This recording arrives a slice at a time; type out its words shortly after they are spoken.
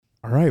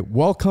All right,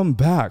 welcome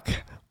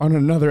back on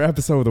another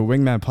episode of the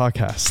Wingman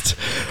Podcast.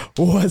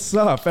 What's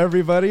up,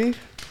 everybody?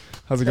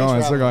 How's it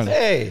going? How's it going?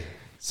 Hey.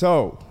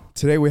 So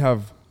today we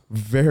have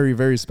very,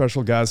 very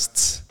special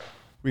guests.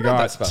 We got Not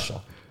that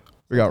special.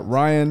 We got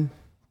Ryan.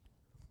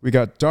 We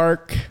got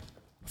Dark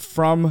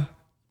from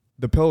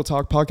the Pillow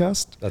Talk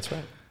podcast. That's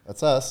right.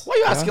 That's us. Why are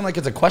you asking like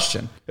it's a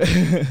question?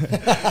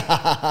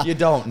 You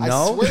don't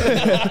know?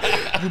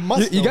 You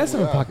must. You guys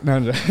have a podcast. No,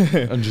 no.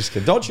 I'm just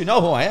kidding. Don't you know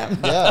who I am?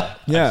 Yeah.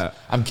 Yeah.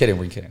 I'm kidding.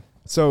 We're kidding.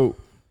 So,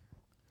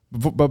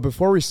 but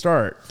before we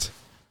start,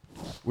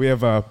 we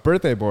have a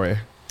birthday boy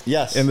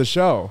Yes. in the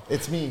show.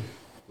 It's me.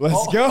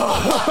 Let's go.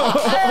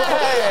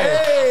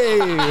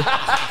 Hey.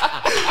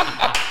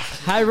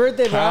 Happy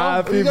birthday, bro.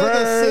 Happy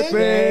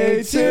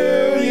birthday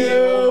to you.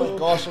 Oh my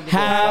gosh.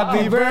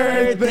 Happy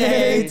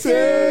birthday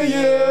to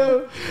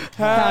you.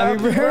 Happy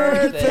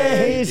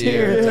birthday,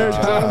 dear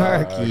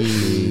Darky.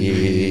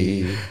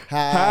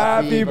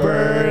 Happy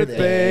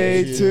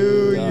birthday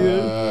to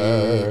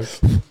you.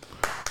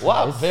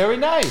 Wow, very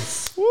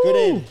nice. Good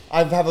aid.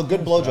 I have a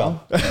good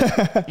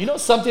blowjob. You know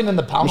something in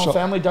the Pownall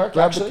family, Dark,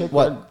 Grab the actually? cake.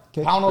 What?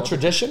 Pownall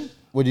tradition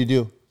What do you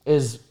do?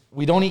 is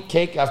we don't eat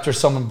cake after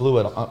someone blew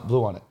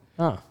on it.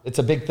 Oh. It's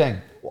a big thing.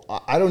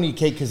 Well, I don't eat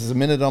cake because a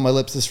minute on my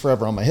lips is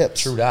forever on my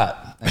hips. True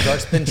that. And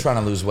Dark's been trying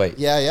to lose weight.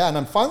 Yeah, and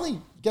I'm finally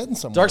getting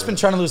somewhere. Dark's been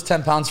trying to lose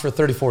 10 pounds for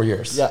 34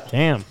 years. Yeah.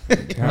 Damn.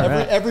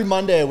 Every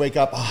Monday I wake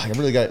up, I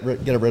really got to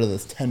get rid of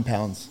this 10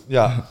 pounds.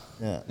 Yeah.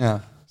 Yeah. Yeah.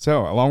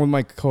 So, along with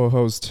my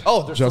co-host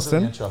Oh, there's still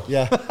doing Justin,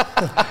 the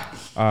intro.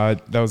 Yeah.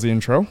 that was the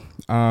intro.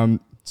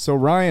 So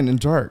Ryan and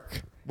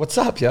Dark, What's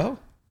up, yo?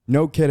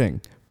 no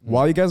kidding.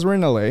 While you guys were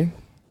in LA,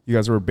 you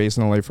guys were based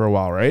in LA for a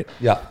while, right?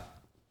 Yeah.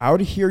 I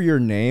would hear your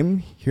name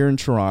here in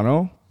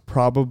Toronto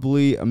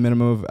probably a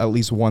minimum of at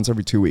least once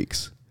every 2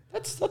 weeks.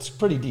 That's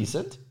pretty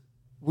decent.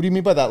 What do you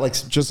mean by that? Like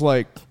Just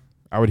like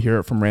I would hear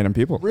it from random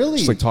people. Really?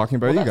 Just like talking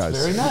about you That's guys.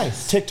 very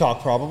nice.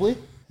 TikTok probably?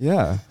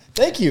 Yeah.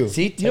 Thank you.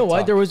 See, You know what?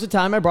 TikTok. There was a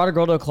time I brought a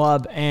girl to a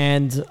club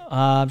and she's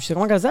like, oh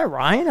my God, is that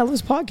Ryan? I love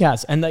this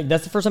podcast. And like,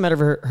 that's the first time I'd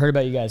ever heard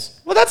about you guys.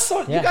 Well, that's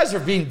so. Yeah. You guys are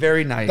being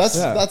very nice.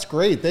 That's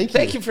great. Thank you.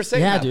 Thank you for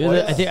saying Yeah, that. dude.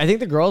 boys. I think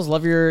the girls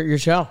love your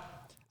show.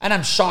 And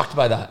I'm shocked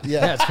by that.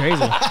 Yeah, it's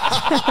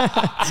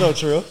crazy. So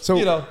true. So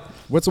You know.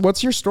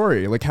 what's your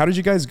story? Like, how did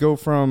you guys go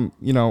from,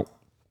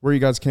 where you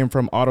guys came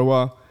from,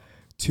 Ottawa,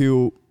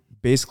 to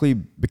basically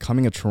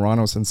becoming a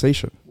Toronto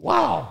sensation?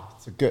 Wow.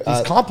 It's a good.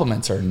 These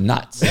compliments are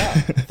nuts.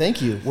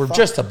 Thank you. We're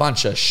just a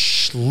bunch of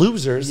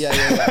losers.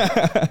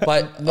 Yeah.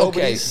 But okay.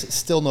 Nobody's,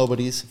 still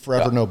nobody's,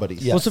 forever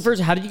nobody's. Yeah. Well, so first,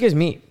 how did you guys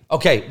meet?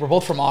 Okay, we're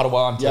both from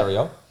Ottawa,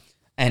 Ontario. Yep.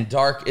 And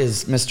Dark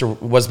was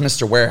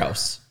Mr.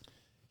 Warehouse.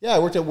 Yeah, I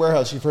worked at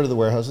Warehouse. You've heard of the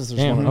warehouses. There's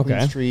Damn, one on Queen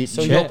okay. Street.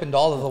 So he Shit. opened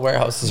all of the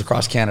warehouses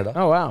across Canada.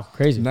 Oh, wow.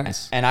 Crazy.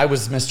 Nice. And I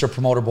was Mr.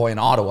 Promoter Boy in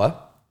Ottawa,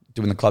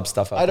 doing the club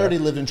stuff out I'd there. already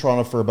lived in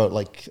Toronto for about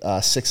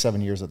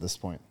 6-7 years at this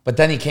point. But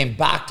then he came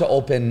back to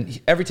open.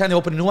 Every time they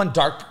opened a new one,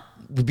 Dark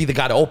would be the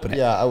guy to open it.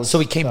 Yeah, So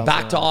he came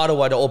back to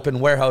Ottawa to open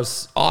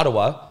Warehouse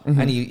Ottawa,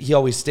 and he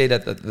always stayed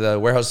at the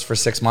warehouse for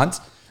 6 months.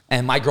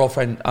 And my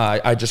girlfriend,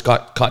 I just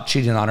got caught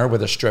cheating on her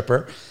with a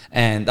stripper,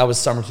 and that was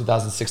summer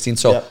 2016.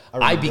 So Yeah, I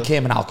I remember.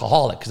 became an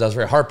alcoholic because I was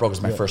very heartbroken.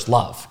 It was my first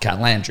love, Cat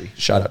Landry.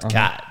 Shout out to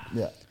Cat.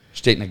 Yeah.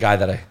 She's dating a guy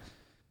that I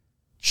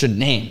shouldn't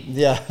name.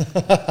 Yeah.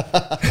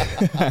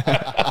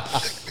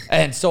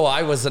 And so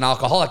I was an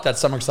alcoholic that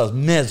summer because I was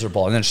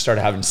miserable. And then she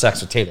started having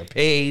sex with Taylor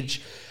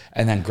Page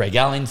and then Greg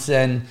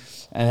Ellingson.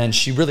 And then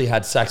she really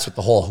had sex with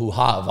the whole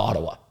hoo-ha of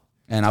Ottawa.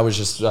 And I was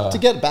just... To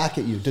get back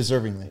at you,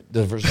 deservingly.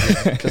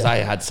 because I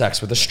had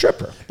sex with a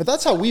stripper. But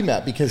that's how we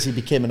met, because he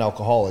became an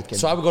alcoholic. And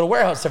So I would go to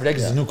Warehouse every day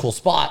because it's a new cool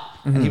spot.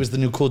 And he was the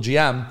new cool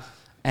GM.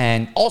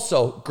 And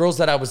also, girls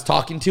that I was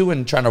talking to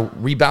and trying to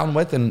rebound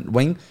with and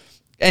wing.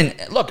 And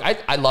look,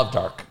 I love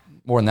Dark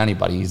more than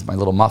anybody. He's my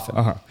little muffin.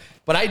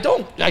 But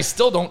I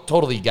still don't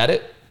totally get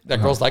it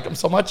that girls like him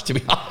so much, to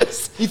be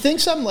honest. he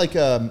thinks I'm like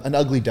an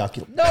ugly duck.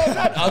 No,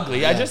 not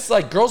ugly. I just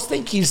like, girls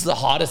think he's the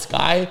hottest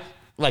guy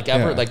like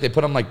ever. Yeah. Like they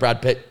put him like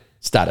Brad Pitt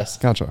status.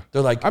 Gotcha.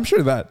 They're like, I'm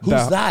sure that.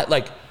 who's that?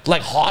 Like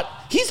hot.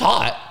 He's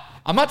hot.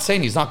 I'm not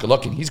saying he's not good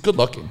looking. He's good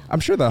looking. I'm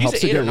sure that He's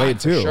helps an you 8 get or 9 laid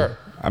for too. Sure.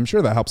 I'm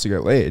sure that helps you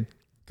get laid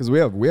because we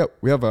have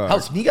a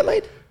Helps me get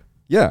laid?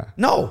 yeah.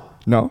 No.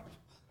 No?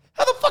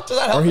 How the fuck does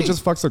that help Or he me?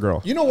 just fucks a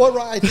girl. You know what,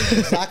 Ryan? I think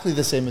exactly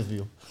the same as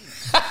you.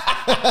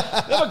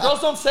 Yeah, but girls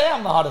don't say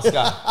I'm the hottest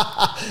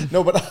guy.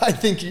 No, but I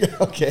think you...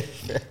 Okay.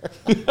 Fair.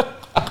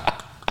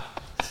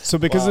 So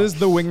because it is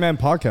the Wingman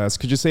podcast,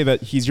 could you say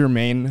that he's your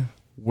main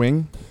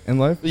wing in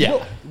life?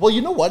 Yeah. Well,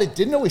 you know what? It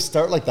didn't always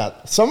start like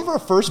that. Some of our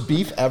first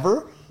beef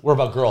ever We're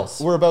about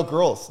girls. were about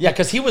girls. Yeah,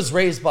 because he was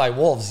raised by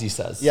wolves, he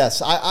says.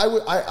 Yes,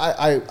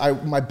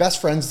 my best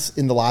friends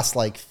in the last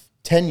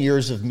 10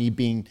 years of me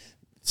being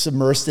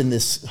submersed in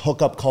this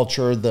hookup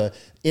culture,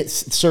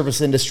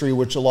 service industry,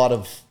 which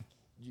you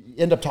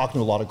end up talking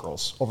to a lot of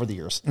girls over the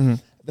years.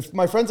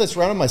 My friends I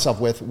surrounded myself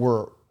with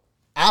were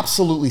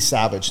absolutely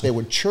savage. They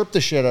would chirp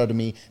the shit out of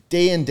me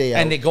day in, day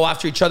out. And they go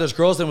after each other's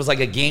girls, and it was like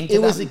a game to It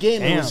them? was a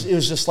game. Damn. It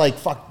was just like,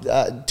 fuck,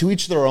 to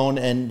each their own,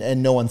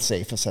 and no one's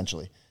safe,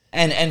 essentially.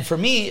 And for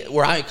me,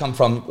 where I come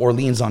from,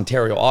 Orleans,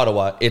 Ontario,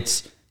 Ottawa,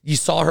 it's you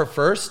saw her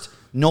first.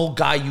 No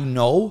guy you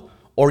know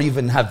or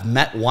even have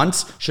met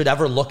once should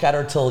ever look at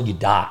her till you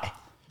die.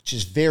 Which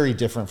is very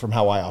different from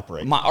how I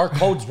operate. Our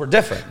codes were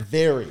different.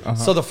 Very.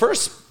 So the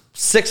first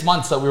 6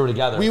 months that we were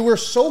together, We were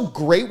so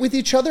great with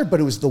each other, but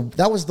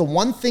that was the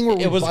one thing where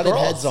we butted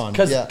heads on.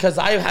 Because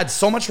I had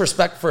so much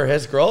respect for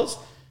his girls.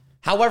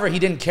 However, he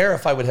didn't care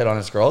if I would hit on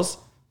his girls,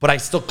 but I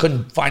still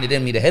couldn't find it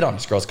in me to hit on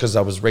his girls because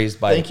I was raised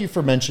by. Thank you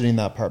for mentioning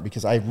that part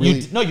because I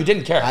really. No, you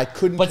didn't care. I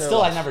couldn't But care still,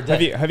 less. I never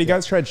did. Have you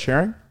guys tried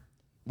sharing?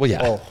 Well,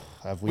 yeah. Oh,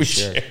 have we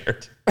shared?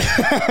 shared.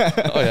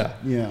 Oh, yeah.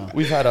 Yeah.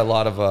 We've had a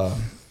lot of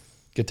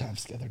good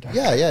times together. Dark.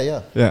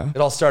 Yeah. Yeah. It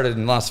all started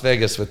in Las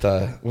Vegas with,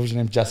 what was your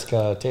name?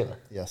 Jessica Taylor.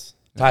 Yes.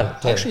 Taylor.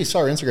 Actually,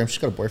 saw her Instagram. She's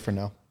got a boyfriend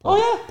now. Oh,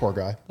 yeah. Poor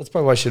guy. That's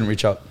probably why I shouldn't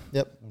reach out.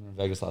 Yep. We were in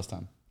Vegas last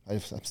time. I'm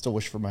still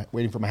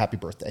waiting for my happy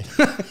birthday.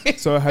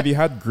 So have you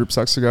had group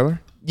sex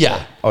together?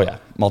 Yeah. Oh, yeah.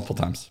 Multiple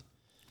times.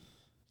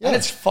 Yeah. And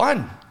it's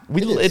fun.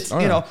 It's Oh,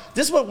 yeah.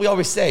 this is what we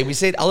always say. We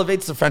say it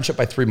elevates the friendship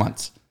by 3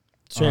 months.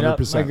 Straight up,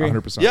 I agree.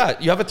 100%. Yeah.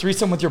 You have a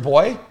threesome with your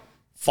boy?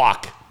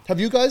 Fuck. Have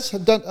you guys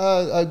done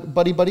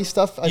buddy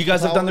stuff? You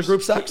guys have done the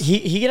group sex?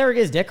 He can never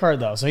get his dick hard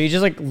though, so he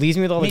just like leaves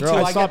me with all the Me too.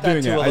 girls. I stopped get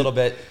that doing too it. a little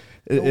bit.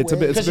 It's a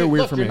bit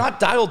weird for me. You're not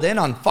dialed in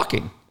on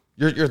fucking.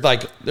 You're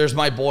like, there's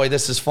my boy.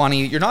 This is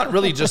funny. You're not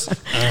really just.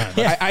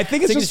 I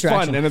think it's a just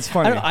distraction. fun and it's I,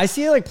 funny. don't know, I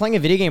see it like playing a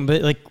video game,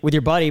 but like with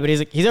your buddy. But he's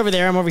like, he's over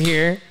there, I'm over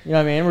here. You know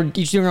what I mean? We're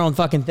each doing our own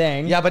fucking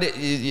thing. Yeah, but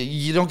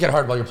you don't get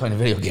hard while you're playing a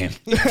video game.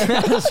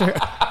 That's true.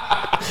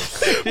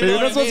 You know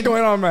That's what I what's mean?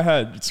 going on in my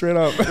head, straight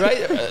up.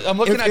 Right? I'm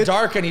looking at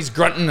Dark and he's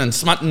grunting and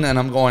smutting, and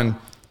I'm going,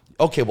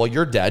 okay, well,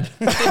 you're dead.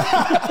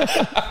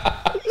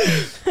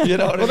 You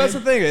know what I mean? That's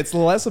the thing. It's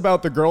less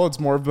about the girl. It's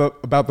more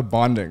about the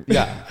bonding.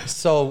 Yeah.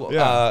 So,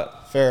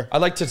 Fair. I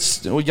like to.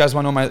 You guys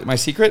want to know my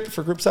secret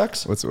for group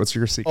sex? What's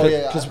your secret? Oh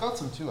yeah, I've got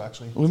some too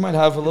actually. We might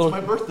have a little.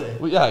 It's my birthday.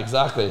 Yeah,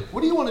 exactly.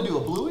 What do you want to do?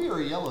 A bluey or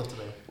a yellow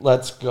today?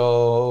 Let's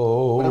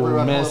go, Whatever you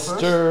want to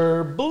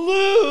Mr.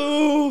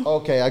 Blue.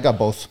 Okay, I got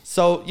both.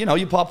 So,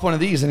 you pop one of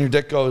these and your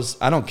dick goes,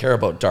 I don't care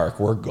about Dark.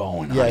 We're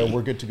going, honey. Yeah,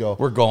 we're good to go.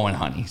 We're going,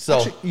 honey. So,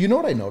 Actually, you know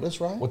what I noticed,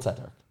 Ryan? what's that,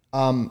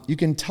 Dark? You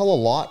can tell a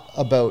lot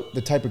about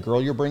the type of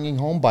girl you're bringing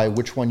home by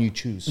which one you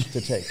choose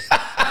to take.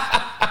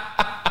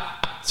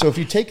 So if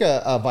you take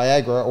a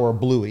Viagra or a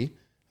Bluey,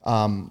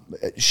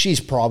 she's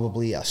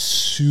probably a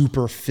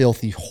super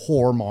filthy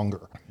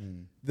whoremonger.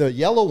 The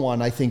yellow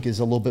one, I think, is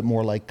a little bit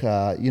more like,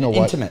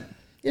 Intimate.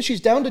 Yeah, she's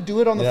down to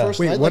do it on the first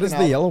Wait, night. what like is an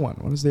the hour. yellow one?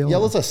 What is the yellow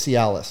Yellow's one? a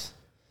Cialis.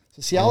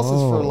 So Cialis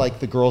is for like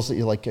the girls that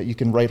you like. You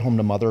can write home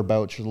to mother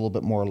about. She's a little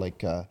bit more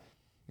like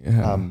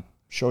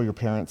show your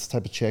parents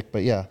type of chick.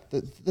 But yeah,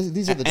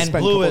 these are the And spend a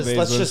Blue couple is, days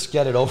let's with- just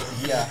get it over.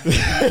 yeah.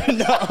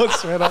 No,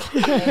 straight up.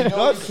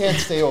 No, you can't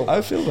stay over.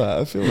 I feel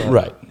that.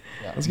 Right.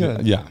 That's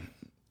good. Yeah.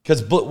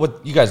 Because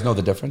what you guys know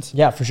the difference?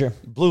 Yeah, for sure.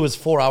 Blue is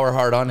 4-hour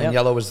hard on, and Yep.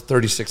 yellow is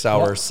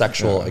 36-hour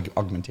sexual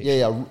augmentation.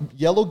 Yeah.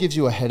 Yellow gives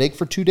you a headache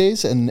for 2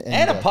 days and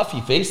And a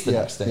puffy face the Yeah,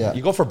 next day. yeah.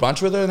 You go for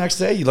brunch with her the next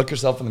day, you look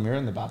yourself in the mirror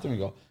in the bathroom,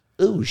 and you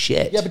go, ooh,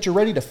 shit. Yeah, but you're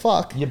ready to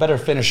fuck. You better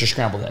finish your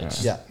scrambled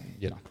eggs. Yeah.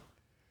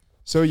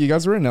 So you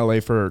guys were in LA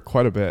for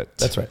quite a bit.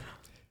 That's right.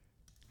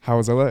 How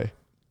was LA?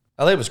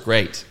 LA was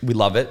great. We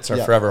love it. It's our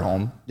Yeah. forever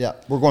home. Yeah,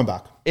 we're going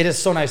back. It is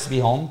so nice to be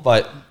home,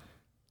 but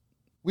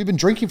We've been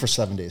drinking for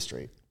 7 days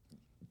straight.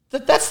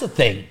 that's the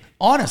thing,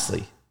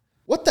 honestly.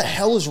 What the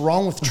hell is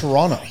wrong with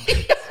Toronto?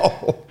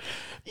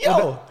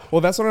 Yo,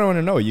 Well, that's what I want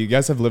to know. You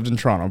guys have lived in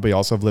Toronto, but you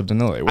also have lived in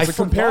LA. I What's the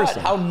forgot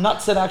comparison? how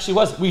nuts it actually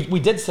was. We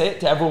did say it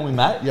to everyone we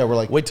met. Yeah, we're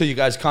like- wait till you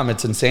guys come.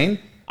 It's insane.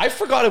 I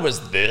forgot it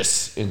was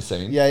this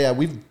insane. Yeah,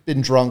 we've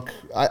been drunk.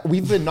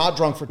 We've been not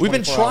drunk for 24 We've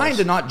been trying hours.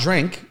 to not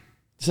drink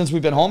since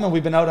we've been home, and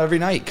we've been out every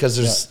night because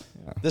there's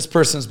this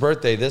person's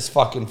birthday, this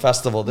fucking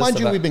festival. This Mind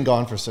you, event. we've been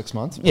gone for 6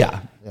 months.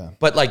 Yeah. Yeah.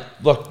 But like,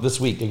 look, this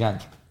week again,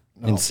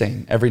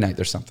 insane. Every night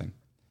there's something.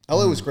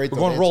 LA was great. We're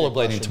though, going to answer your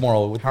rollerblading question.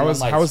 tomorrow. With How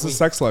was the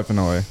sex life in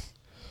LA?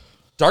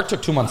 Dark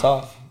took 2 months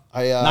off.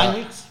 9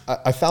 weeks.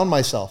 I found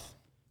myself.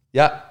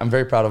 Yeah, I'm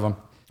very proud of him.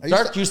 used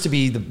Dark to- used to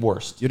be the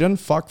worst. You didn't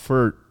fuck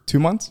for 2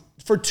 months?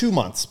 For 2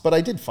 months, but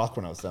I did fuck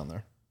when I was down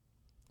there.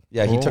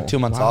 Yeah, he Oh, took 2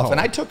 months wow. off,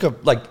 and I took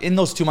in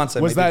those 2 months.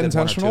 I Was maybe that did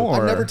one or two. intentional? Or?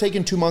 I've never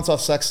taken 2 months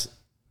off sex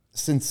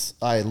since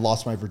I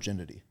lost my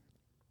virginity.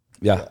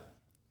 Yeah,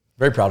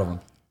 very proud of him.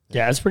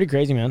 Yeah, it's pretty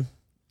crazy, man.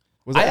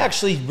 I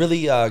actually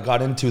really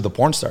got into the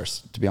porn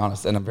stars, to be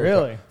honest, and I'm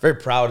very, very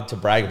proud to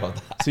brag about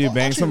that. So you banged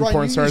Actually, some Ryan,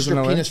 porn you stars used in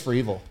your LA? penis for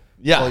evil.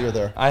 Yeah, while you're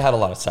there. I had a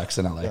lot of sex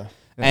in LA,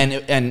 and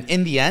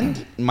in the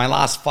end, my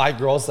last 5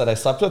 girls that I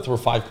slept with were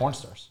 5 porn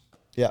stars,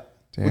 Yeah,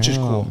 which is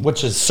cool.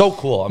 which is so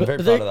cool. I'm very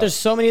But proud of that. there's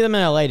so many of them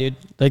in LA, dude.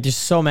 Like, there's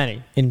so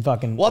many in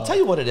fucking. Well, I'll tell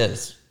you what it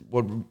is.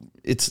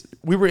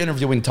 We were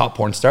interviewing top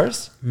porn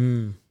stars.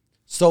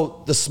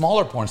 So the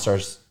smaller porn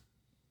stars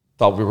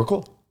thought we were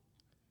cool.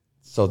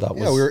 So that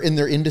was Yeah, we're in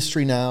their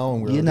industry now,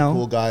 and we're You the know.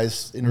 cool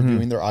guys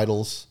interviewing their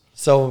idols.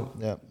 so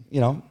Yeah.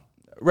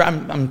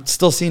 I'm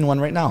still seeing one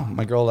right now.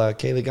 My girl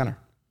Kaylee Gunner.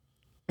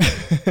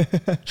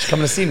 She's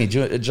coming to see me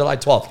July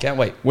 12th. Can't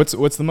wait. What's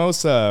the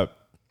most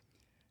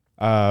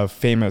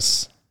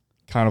famous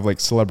kind of like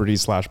celebrity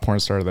 / porn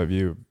star that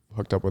you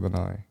hooked up with in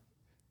LA?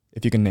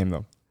 If you can name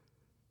them.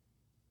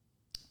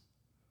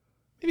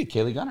 Maybe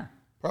Kaylee Gunner.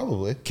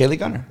 Probably. Kaylee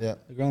Gunner. Yeah.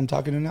 The girl I'm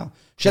talking to now.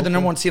 She had the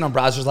number 1 scene on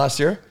Brazzers last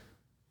year.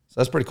 So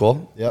that's pretty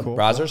cool. Yeah. Cool.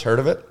 Brazzers, heard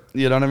of it?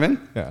 You know what I mean?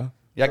 Yeah.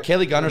 Yeah,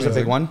 Kaylee Gunner's a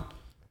big one.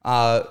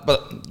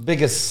 But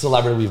biggest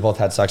celebrity we've both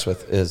had sex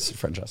with is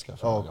Francesca.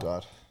 Oh,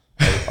 God.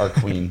 Our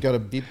queen. Got to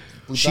beep.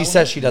 She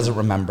says she doesn't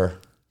remember.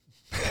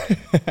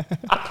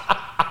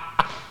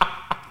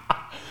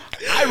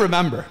 I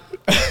remember.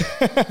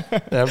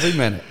 Every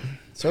minute.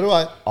 So do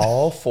I.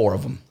 All 4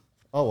 of them.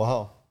 Oh,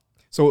 wow.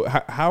 So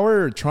how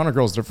are Toronto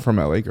girls different from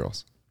LA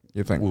girls?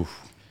 You think? Oof.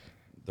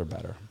 They're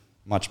better.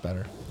 Much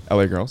better.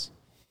 LA girls?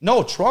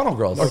 No, Toronto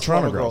girls. Oh,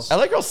 Toronto girls.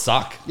 LA girls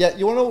suck. Yeah,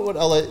 you want to know what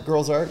LA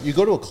girls are? You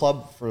go to a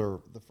club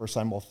for the first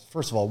time. Well,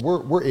 first of all,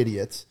 we're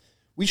idiots.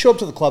 We show up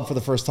to the club for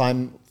the first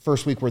time,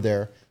 first week we're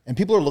there, and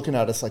people are looking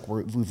at us like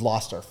we've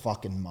lost our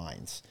fucking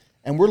minds.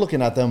 And we're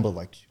looking at them, but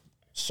like,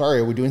 sorry,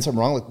 are we doing something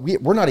wrong?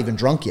 Like, we're not even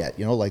drunk yet,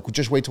 you know, like,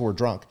 just wait till we're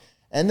drunk.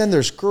 And then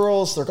there's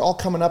girls, they're all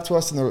coming up to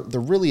us, and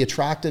they're really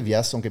attractive.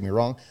 Yes, don't get me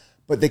wrong.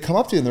 But they come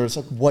up to you, and they're just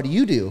like, what do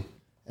you do?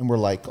 And we're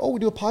like, oh, we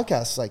do a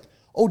podcast. It's like,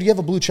 oh, do you have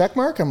a blue check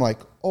mark? I'm like,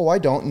 oh, I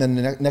don't. And then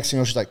the next thing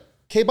you know, she's like,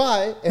 okay,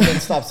 bye. And then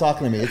stops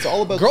talking to me. It's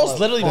all about girls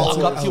literally walk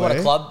up to you at a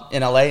LA? club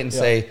in LA and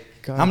say,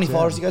 God how many damn.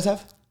 followers do you guys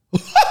have?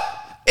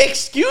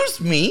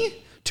 Excuse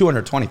me?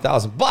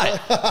 220,000.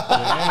 But,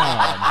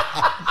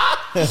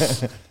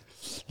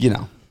 you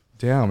know.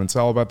 Damn, it's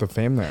all about the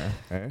fame there.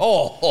 Eh?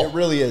 Oh, It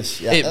really is.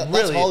 Yeah, it that's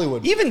really,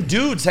 Hollywood. Even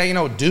dudes hanging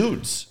out with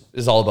dudes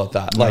is all about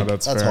that. No, Like,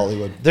 that's That's fair.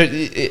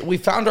 Hollywood. we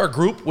found our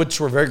group,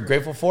 which we're very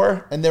grateful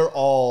for. And they're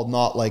all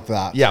not like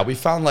that. Yeah, we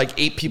found like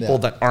 8 people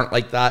that aren't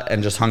like that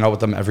and just hung out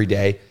with them every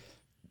day.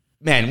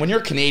 Man, when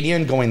you're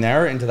Canadian going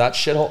there into that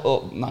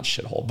shithole, not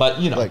shithole, but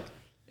you know, Like-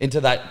 into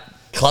that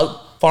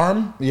clout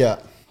farm, Yeah.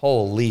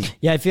 holy.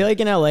 Yeah, I feel like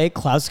in LA,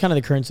 clout's kind of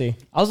the currency.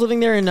 I was living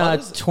there in Clout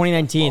is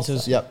 2019, so it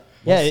was, Yep.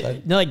 yeah,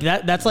 no, like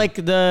that's like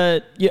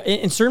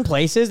in certain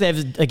places they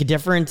have like a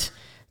different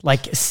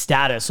like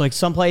status. So like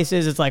some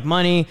places it's like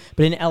money,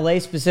 but in LA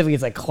specifically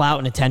it's like clout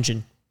and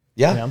attention.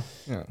 Yeah.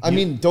 You know? I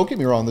mean, don't get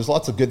me wrong. There's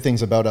lots of good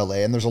things about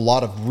LA, and there's a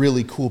lot of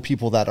really cool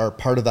people that are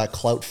part of that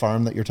clout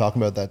farm that you're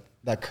talking about,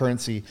 that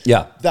currency.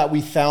 Yeah. That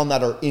we found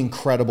that are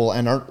incredible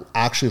and aren't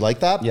actually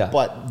like that. Yeah.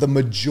 But the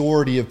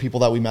majority of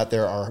people that we met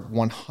there are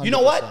 100%. You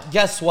know what?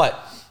 Guess what?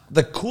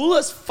 The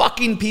coolest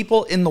fucking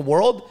people in the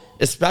world,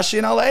 especially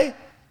in LA,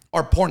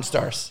 are porn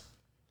stars.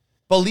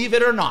 Believe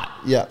it or not.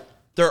 Yeah.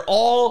 They're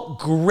all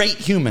great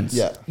humans.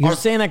 Yeah. You're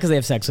saying that because they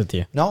have sex with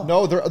you. No.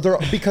 No,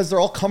 because they're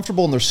all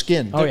comfortable in their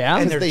skin. Oh, yeah?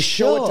 And they're they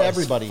show it chill to as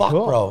everybody. Fuck,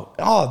 Cool. bro.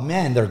 Oh,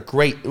 man, they're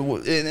great.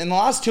 In the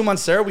last 2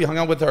 months there, we hung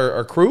out with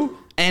our crew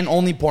and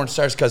only porn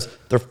stars because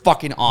they're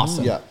fucking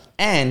awesome. Yeah.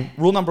 And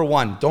rule number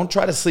 1, don't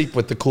try to sleep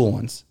with the cool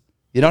ones.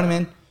 You know what I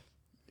mean?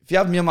 If you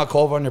have Mia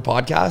Malkova on your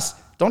podcast,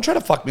 don't try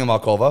to fuck Mia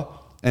Malkova.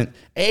 And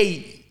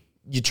A,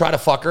 you try to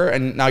fuck her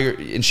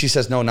and she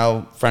says no,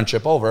 now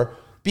friendship over.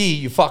 B,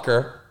 you fuck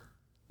her,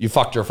 you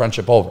fucked your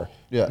friendship over.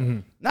 Yeah. Mm-hmm.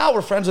 Now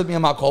we're friends with Mia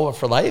Malkova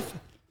for life.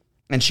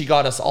 And she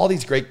got us all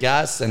these great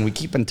guests and we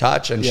keep in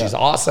touch and she's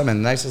awesome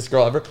and nicest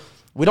girl ever.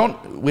 We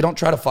don't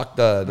try to fuck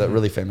the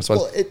really famous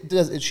ones.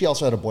 Well, she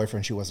also had a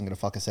boyfriend. She wasn't going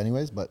to fuck us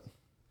anyways, but.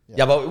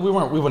 Yeah, but we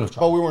wouldn't have tried.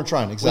 But we weren't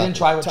trying, We exactly. didn't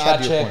try with To add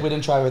to your Chad point. We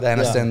didn't try with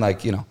Aniston,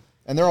 like, you know.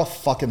 And they're all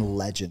fucking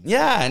legends.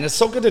 Yeah, and it's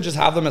so good to just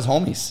have them as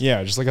homies.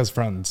 Yeah, just like as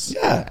friends.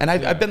 Yeah, and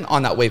I've been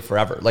on that wave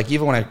forever. Like,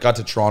 even when I got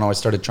to Toronto, I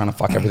started trying to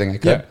fuck everything I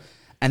could. Yeah.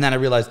 And then I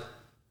realized,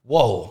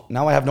 whoa,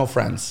 now I have no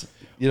friends.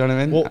 You know what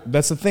I mean? Well,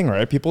 that's the thing,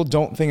 right? People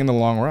don't think in the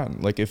long run.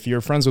 Like if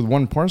you're friends with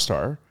one porn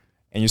star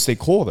and you stay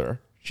cool with her,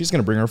 she's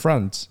going to bring her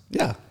friends.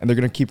 Yeah. And they're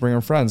going to keep bringing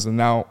her friends. And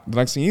now the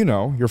next thing you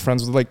know, you're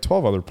friends with like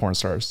 12 other porn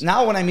stars.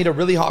 Now when I meet a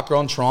really hot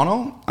girl in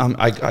Toronto,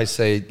 I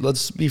say,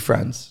 let's be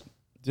friends.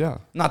 Yeah.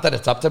 Not that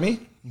it's up to me,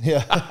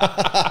 Yeah.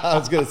 I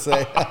was going to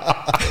say.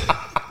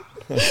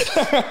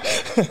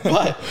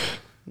 but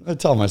I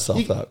tell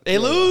myself that. Hey,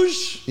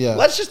 Luge, Yeah.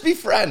 let's just be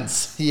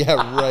friends. Yeah,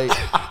 right.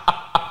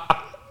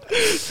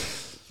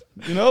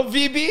 You know,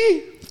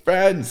 VB,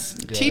 friends.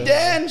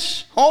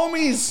 T-Danch,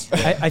 homies.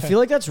 I feel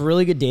like that's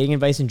really good dating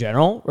advice in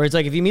general, where it's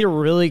like if you meet a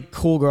really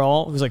cool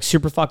girl who's like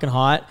super fucking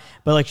hot,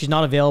 but like she's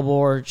not available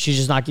or she's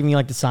just not giving you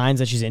like the signs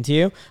that she's into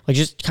you, like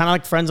just kind of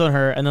like friends on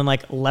her and then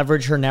like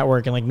leverage her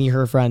network and like meet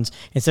her friends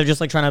instead of just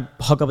like trying to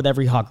hook up with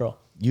every hot girl.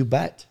 You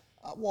bet.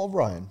 Well,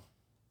 Ryan,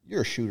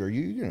 you're a shooter.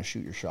 You're going to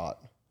shoot your shot.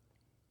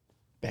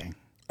 Bang.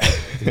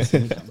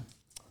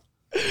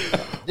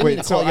 Didn't mean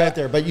to call you out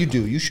there, but you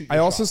do. You shoot. I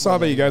your also shot. saw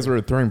that you guys were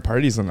throwing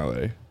parties in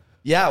LA.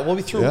 Yeah, well,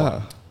 we threw Yeah.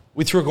 one.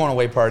 We threw a going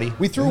away party.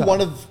 We threw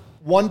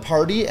one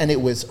party, and it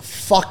was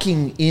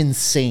fucking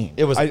insane.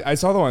 It was I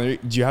saw the one.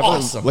 Do you have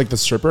Awesome. like the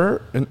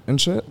stripper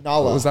and shit?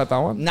 Nala. Was that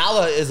one?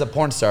 Nala is a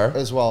porn star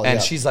As well, and yeah.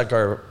 she's like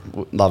our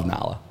love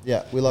Nala.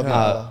 Yeah, we love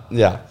Nala.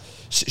 Yeah,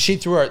 she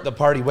threw the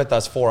party with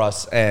us for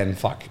us, and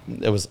fuck,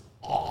 it was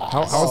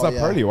How was that yeah.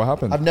 party? What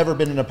happened? I've never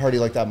been in a party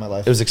like that in my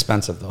life.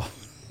 expensive though.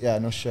 Yeah,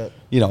 no shit.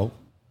 You know,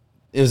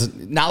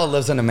 Nala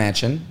lives in a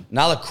mansion.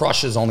 Nala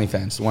crushes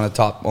OnlyFans, one of the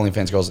top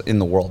OnlyFans girls in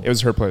the world. It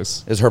was her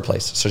place. It was her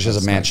place. So she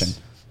has a mansion.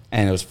 Nice.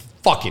 And it was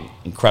fucking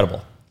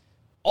incredible.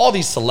 All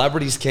these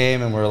celebrities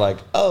came and we were like,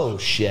 oh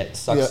shit,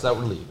 sucks that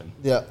we're leaving.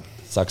 Yeah.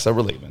 Sucks that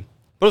we're leaving.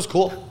 But it was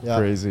cool. Yeah.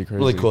 Crazy.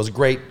 Really cool. It was a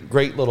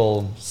great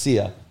little see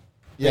ya.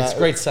 Yeah. It's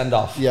great send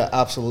off. Yeah,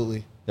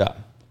 absolutely. Yeah.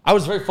 I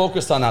was very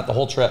focused on that the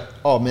whole trip.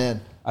 Oh,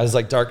 man. I was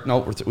like, Dark, no,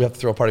 we have to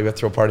throw a party. We have to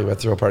throw a party. We have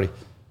to throw a party.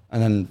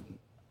 And then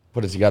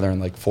put it together in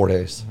like 4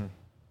 days. Mm-hmm.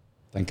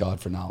 Thank God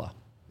for Nala.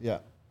 Yeah.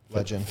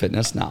 Legend.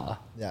 Fitness Nala.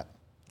 Yeah.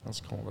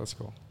 That's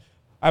cool.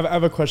 I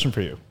have a question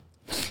for you.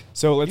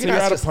 So let's say you're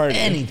at a party.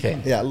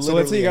 Anything. Yeah. So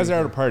let's say you guys are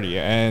at a party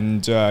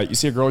and you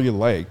see a girl you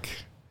like,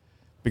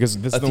 because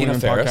this is the Women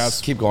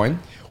Podcast. Keep going.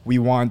 We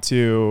want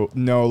to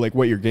know like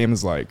what your game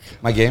is like.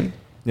 My game?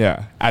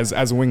 Yeah, as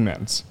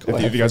wingmen,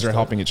 if you guys are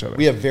helping each other.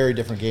 We have very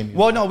different games.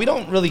 Well, no, we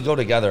don't really go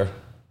together.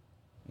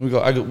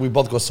 We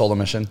both go solo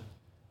mission.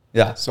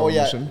 Yeah. Solo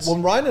missions.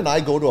 When Ryan and I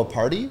go to a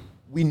party,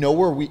 we know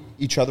where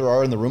each other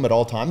are in the room at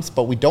all times,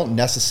 but we don't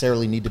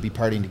necessarily need to be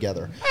partying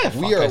together. I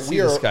see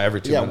this guy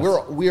every 2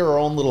 minutes. We are our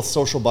own little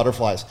social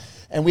butterflies,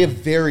 and we have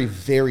very,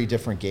 very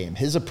different game.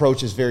 His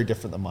approach is very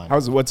different than mine.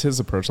 What's his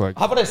approach like?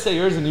 How about I say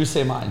yours and you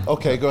say mine?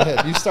 Okay, go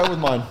ahead. You start with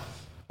mine.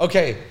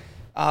 Okay.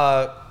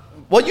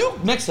 Well, you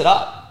mix it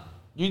up.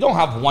 You don't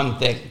have one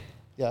thing.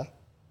 Yeah.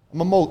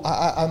 I'm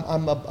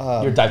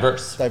You're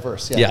diverse.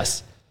 Diverse, yeah.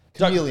 Yes.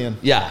 Chameleon.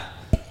 Yeah.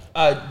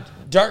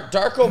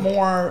 Darko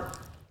more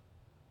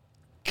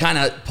kind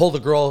of pull the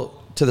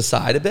girl to the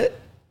side a bit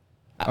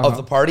of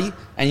the party,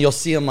 and you'll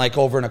see him like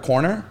over in a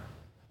corner,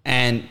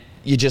 and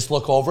you just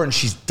look over and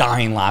she's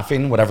dying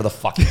laughing, whatever the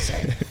fuck he's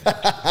saying.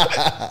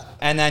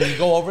 And then you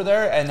go over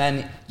there, and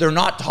then they're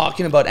not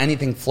talking about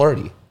anything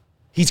flirty.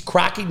 He's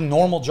cracking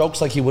normal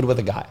jokes like he would with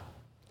a guy,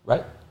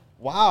 right?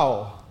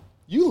 Wow.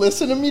 You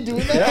listen to me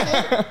doing that?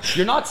 Yeah.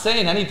 You're not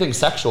saying anything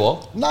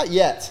sexual. Not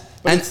yet.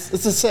 But it's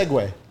a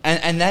segue.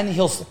 And then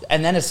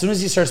as soon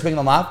as he starts making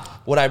them laugh,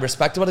 what I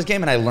respect about his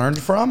game and I learned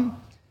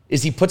from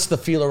is he puts the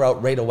feeler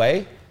out right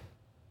away.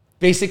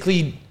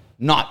 Basically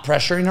not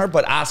pressuring her,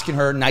 but asking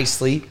her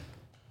nicely,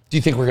 do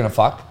you think we're gonna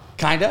fuck?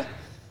 Kinda.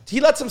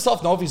 He lets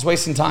himself know if he's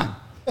wasting time.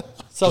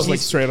 So just like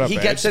straight up. He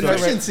gets in there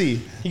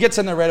he gets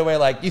in there right away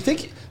like, you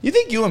think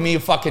you and me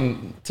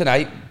fucking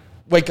tonight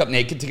wake up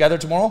naked together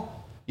tomorrow?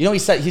 You know, he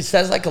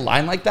says like a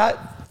line like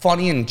that,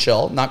 funny and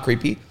chill, not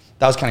creepy.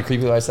 That was kind of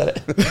creepy when I said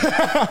it.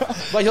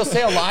 But he'll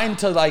say a line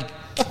to like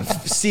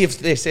see if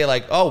they say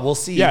like, oh, we'll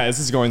see. Yeah, this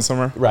is going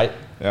somewhere. Right.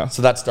 Yeah.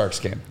 So that's Dark's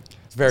game.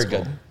 It's very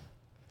good. Cool.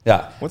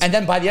 Yeah. And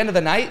then by the end of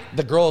the night,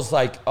 the girl's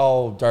like,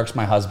 oh, Dark's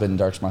my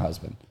husband.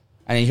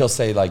 And he'll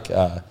say like,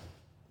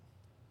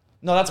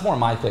 no, that's more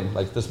my thing.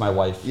 Like, this is my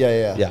wife.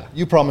 Yeah.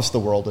 You promise the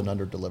world and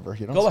underdeliver.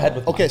 You know. Go ahead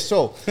with mine. Okay,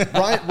 so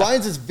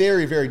Ryan's is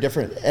very, very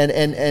different, and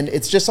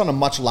it's just on a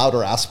much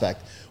louder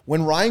aspect.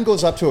 When Ryan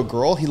goes up to a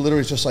girl, he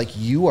literally is just like,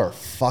 you are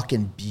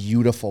fucking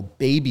beautiful,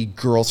 baby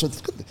girl. So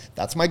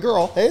that's my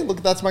girl. Hey,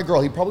 look, that's my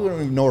girl. He probably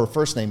don't even know her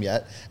first name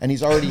yet, and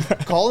he's already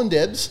calling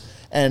dibs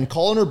and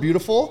calling her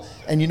beautiful.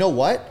 And you know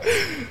what?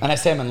 And I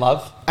say I'm in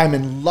love. I'm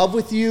in love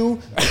with you.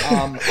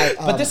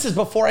 But this is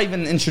before I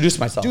even introduce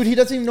myself. Dude, he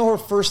doesn't even know her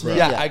first name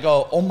yet. I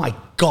go, oh my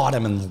God,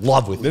 I'm in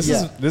love with you. This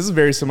is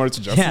very similar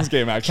to Justin's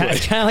game, actually.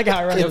 Kind of like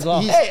how it runs as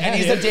well. Hey, and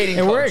he's a dating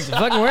coach. It works. It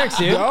fucking works,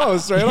 dude. No,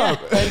 straight up.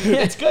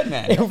 It's good,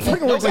 man. It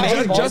fucking works.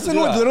 Justin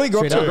would literally go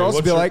up to girls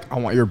and be like, I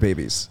want your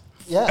babies.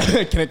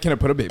 Yeah. Can I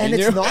put a baby in you?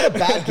 And it's not a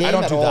bad game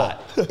at all. I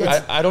don't do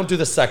that. I don't do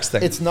the sex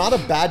thing. It's not a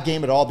bad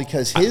game at all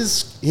because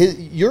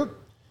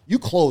you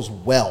close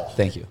well.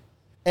 Thank you.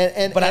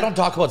 But I don't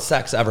talk about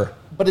sex ever.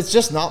 But it's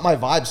just not my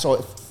vibe.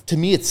 So to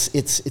me,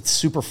 it's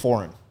super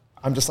foreign.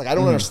 I'm just like, I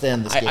don't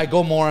understand this game. I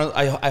go more.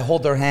 I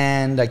hold their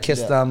hand. I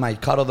kiss them. I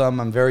cuddle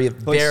them. I'm very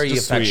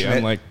affectionate.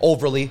 I'm like,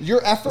 overly.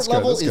 Your effort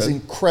level is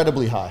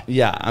incredibly high.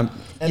 Yeah.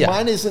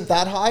 Mine isn't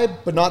that high,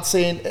 but not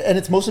saying. And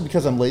it's mostly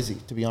because I'm lazy,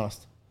 to be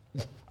honest.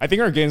 I think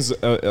our game's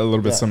a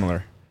little bit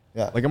similar.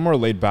 Yeah. Like I'm more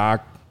laid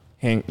back.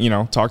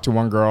 Talk to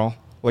one girl,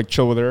 like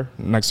chill with her,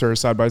 next to her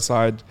side by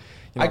side.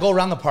 I go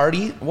around the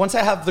party. Once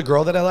I have the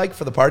girl that I like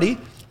for the party,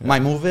 my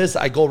move is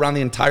I go around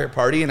the entire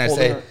party and I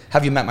say,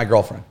 have you met my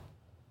girlfriend?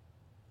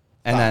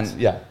 And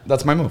then,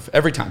 that's my move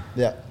every time.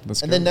 Yeah.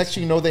 Then next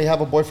thing you know, they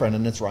have a boyfriend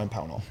and it's Ryan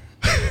Pownall.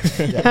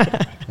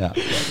 Yeah.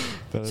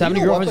 So how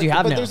many girlfriends do you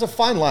have now? But there's a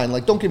fine line.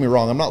 Like, don't get me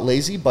wrong. I'm not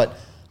lazy, but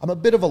I'm a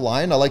bit of a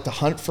lion. I like to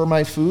hunt for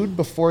my food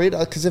before it,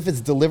 because if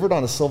it's delivered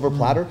on a silver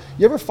platter,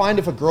 you ever find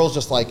if a girl's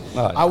just like,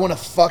 I want to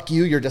fuck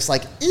you, you're just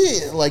like,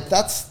 ew, like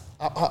that's,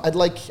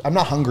 I'm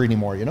not hungry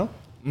anymore, you know?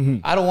 Mm-hmm.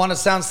 I don't want to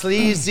sound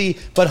sleazy,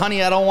 but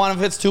honey, I don't want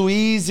if it's too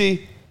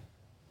easy.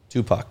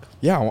 Tupac.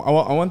 Yeah,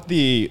 I want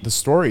the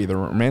story, the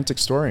romantic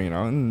story,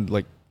 and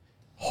like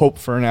hope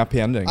for an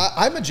happy ending.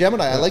 I'm a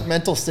Gemini. I like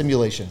mental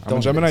stimulation. I'm a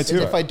Gemini too.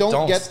 If I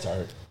don't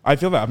start. I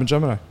feel that I'm a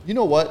Gemini. You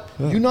know what?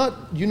 Yeah.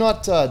 You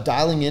not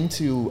dialing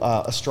into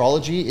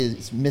astrology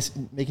is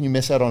making you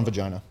miss out on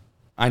vagina.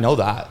 I know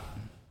that.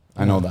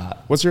 I know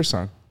that. What's your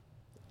sign?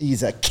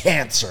 He's a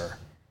Cancer.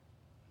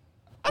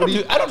 I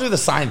don't do the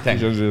sign thing.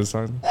 You don't do the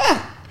sign?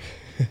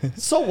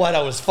 So what?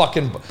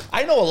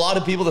 I know a lot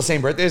of people the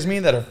same birthday as me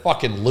that are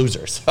fucking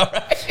losers. All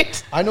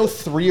right. I know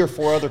 3 or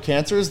 4 other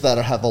cancers that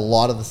have a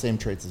lot of the same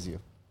traits as you.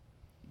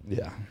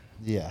 Yeah.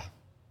 Yeah.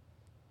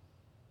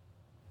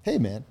 Hey,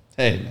 man.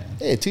 Hey, man.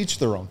 Hey, teach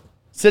their own.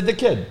 Sid the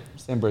Kid,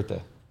 same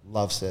birthday.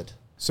 Love Sid.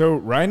 So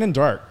Ryan and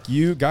Dark,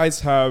 you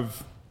guys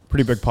have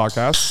pretty big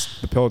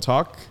podcasts, the Pillow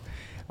Talk.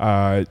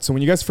 So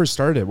when you guys first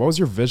started, what was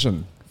your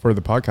vision for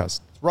the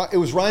podcast? It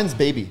was Ryan's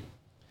baby.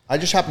 I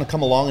just happened to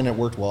come along and it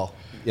worked well.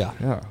 Yeah.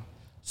 Yeah.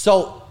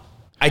 So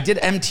I did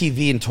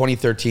MTV in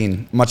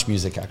 2013, Much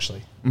Music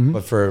actually.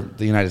 But for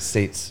the United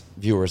States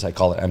viewers, I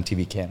call it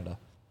MTV Canada.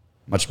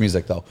 Much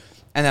Music though.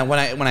 And then when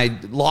I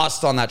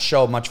lost on that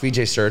show, Much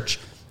VJ Search,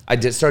 I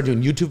started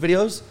doing YouTube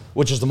videos,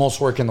 which is the most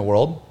work in the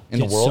world.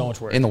 So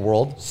much work. In the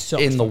world. So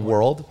in much the work.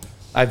 world.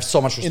 I have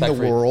so much respect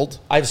for world.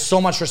 I have so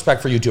much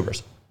respect for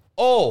YouTubers.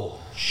 Oh,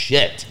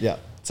 shit. Yeah.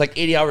 It's like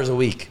 80 hours a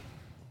week.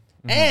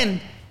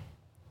 And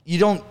you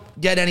don't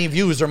get any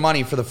views or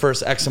money for the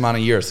first X amount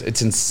of years.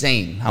 It's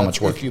insane how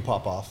much work. If you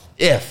pop off.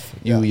 If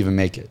you Yeah. even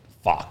make it.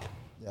 Fuck.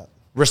 Yeah.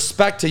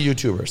 Respect to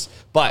YouTubers.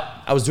 But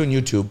I was doing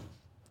YouTube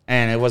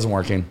and it wasn't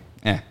working.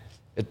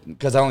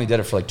 Because I only did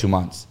it for like 2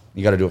 months.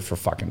 You got to do it for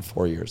fucking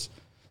 4 years.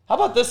 How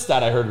about this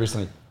stat I heard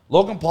recently?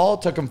 Logan Paul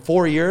took him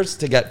 4 years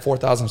to get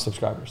 4,000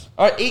 subscribers.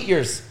 Or 8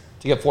 years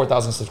to get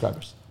 4,000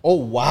 subscribers. Oh,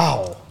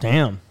 wow.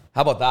 Damn.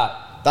 How about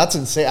that? That's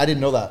insane. I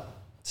didn't know that.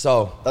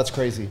 So, That's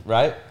crazy.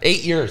 right?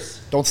 8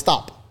 years. Don't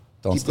stop.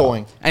 Don't Keep stop.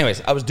 going.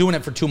 Anyways, I was doing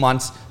it for 2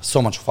 months.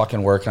 So much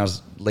fucking work. And I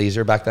was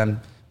lazier back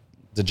then.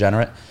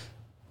 Degenerate.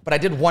 But I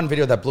did one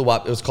video that blew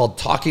up. It was called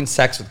Talking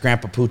Sex with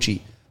Grandpa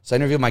Poochie. So I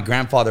interviewed my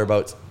grandfather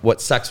about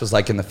what sex was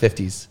like in the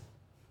 50s.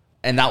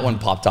 And that one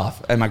popped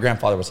off. And my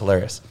grandfather was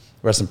hilarious.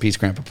 Rest in peace,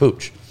 Grandpa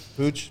Pooch.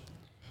 Pooch.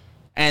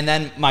 And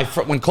then when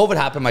COVID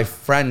happened, my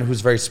friend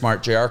who's very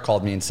smart, JR,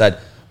 called me and said,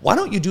 why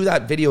don't you do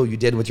that video you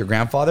did with your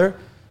grandfather?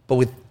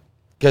 But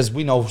because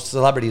we know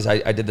celebrities,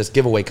 I did this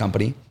giveaway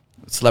company,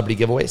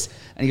 celebrity giveaways.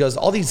 And he goes,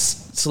 all these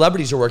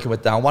celebrities you're working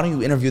with now, why don't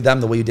you interview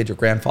them the way you did your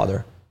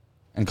grandfather?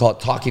 And call it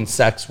Talking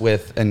Sex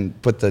with, and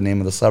put the name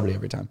of the celebrity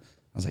every time.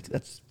 I was like,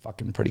 that's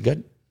fucking pretty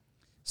good.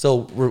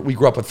 So we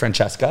grew up with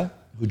Francesca,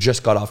 who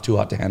just got off Too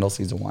Hot to Handle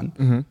season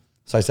 1.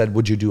 So I said,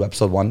 would you do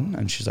episode 1?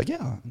 And she's like,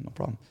 yeah, no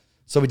problem.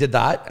 So we did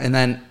that. And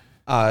then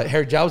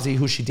Harry Jowsey,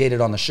 who she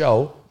dated on the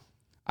show,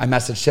 I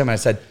messaged him and I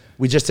said,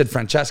 we just did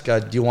Francesca.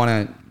 Do you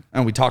want to,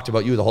 and we talked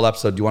about you the whole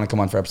episode. Do you want to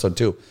come on for episode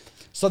 2?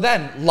 So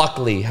then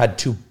luckily had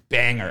 2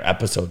 banger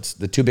episodes,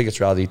 the 2 biggest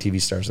reality TV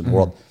stars in the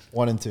world.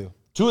 1 and 2.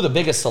 2 of the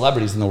biggest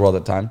celebrities in the world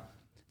at the time.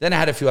 Then I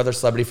had a few other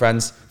celebrity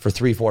friends for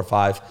 3, 4,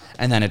 5.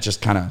 And then it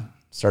just kind of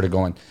started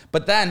going.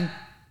 But then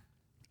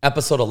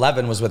episode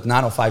 11 was with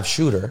 905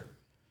 Shooter.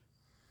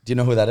 Do you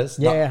know who that is?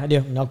 Yeah, I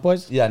do. Nelk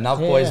Boys? Yeah, Nelk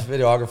Boys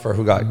videographer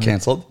who got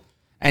canceled.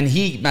 And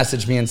he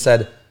messaged me and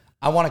said,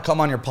 I want to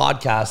come on your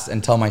podcast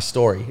and tell my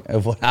story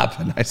of what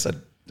happened. I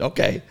said,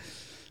 okay.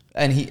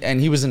 And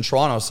he was in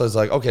Toronto, so I was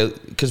like, okay,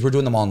 because we're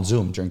doing them all on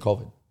Zoom during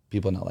COVID.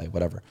 People in LA,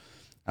 whatever.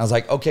 I was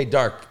like, okay,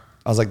 Dark.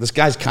 I was like, this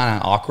guy's kind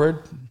of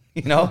awkward,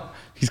 you know?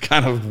 He's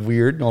kind of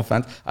weird, no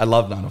offense. I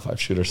love 905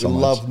 Shooter so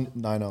much. Love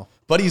 90.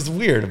 But he's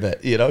weird a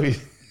bit, you know?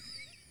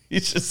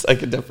 He's just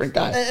like a different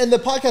guy. And the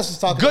podcast is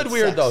talking Good about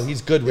weird, sex. though.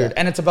 He's good weird. Yeah.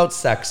 And it's about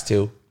sex,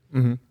 too.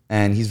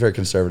 And he's very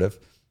conservative.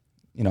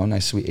 You know,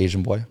 nice, sweet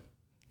Asian boy.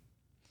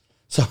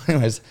 So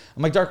anyways,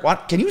 I'm like,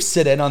 Dark, can you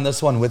sit in on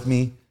this one with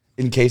me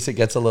in case it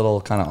gets a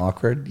little kind of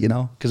awkward, you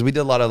know? Because we did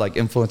a lot of like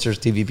influencers,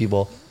 TV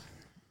people.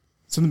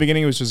 So in the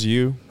beginning, it was just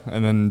you,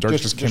 and then Dark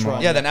just came on.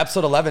 Ryan. Yeah, then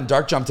episode 11,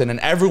 Dark jumped in, and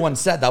everyone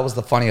said that was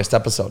the funniest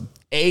episode.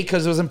 A,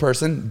 because it was in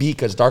person. B,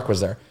 because Dark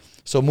was there.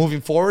 So moving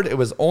forward, it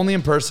was only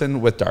in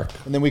person with Dark.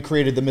 And then we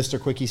created the Mr.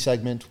 Quickie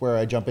segment where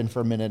I jump in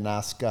for a minute and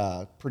ask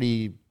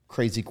pretty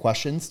crazy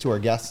questions to our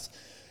guests.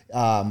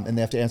 And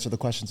they have to answer the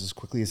questions as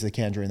quickly as they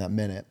can during that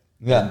minute.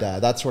 Yeah. And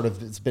that sort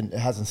of, it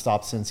hasn't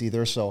stopped since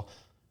either. So,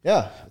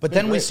 yeah. But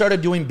then we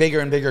started doing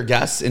bigger and bigger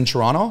guests in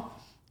Toronto.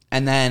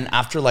 And then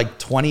after like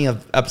 20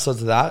 of episodes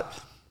of that,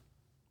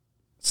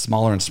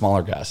 smaller and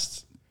smaller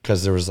guests.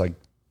 Because there's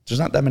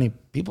not that many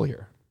people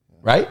here.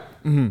 Right?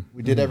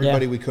 We did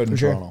everybody we could in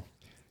Toronto.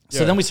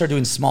 So then we started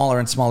doing smaller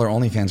and smaller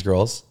OnlyFans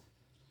girls.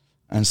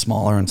 And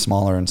smaller and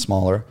smaller and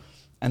smaller.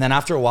 And then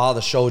after a while,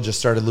 the show just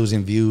started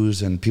losing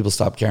views and people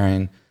stopped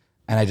caring.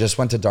 And I just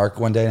went to Dark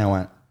one day and I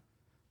went,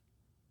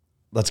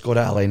 let's go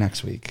to LA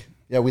next week.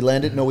 Yeah, we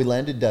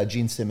landed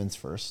Gene Simmons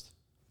first.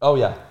 Oh,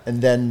 yeah.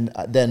 And then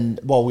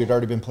we'd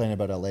already been planning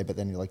about LA, but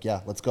then you're like, yeah,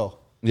 let's go.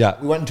 Yeah.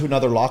 We went into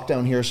another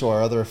lockdown here, so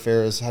our other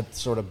affairs had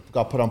sort of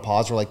got put on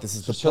pause. We're like, this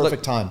is the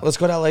perfect time. Let's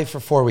go to LA for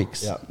 4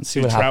 weeks. Yeah. And see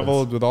You what happens.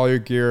 traveled with all your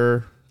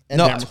gear. And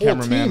No, that whole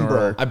cameraman team, bro.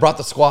 or- I brought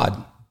the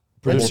squad.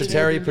 Producer team.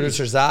 Terry,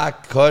 producer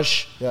Zach,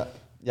 Kush. Yeah.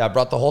 Yeah, I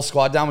brought the whole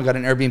squad down. We got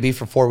an Airbnb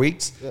for 4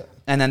 weeks. Yeah.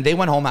 And then they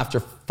went home after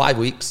 5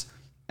 weeks.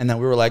 And then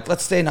we were like,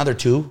 let's stay another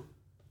 2.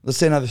 Let's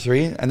stay another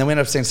 3. And then we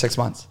ended up staying 6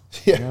 months.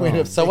 Yeah, we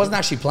ended up So it wasn't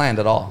actually planned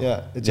at all.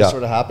 Yeah, it just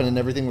sort of happened, and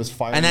everything was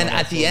firing. And then on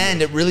at all the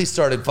end, it really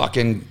started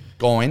fucking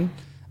going.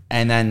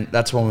 And then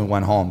that's when we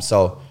went home.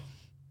 So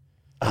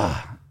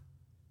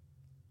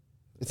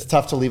It's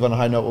tough to leave on a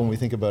high note when we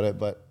think about it,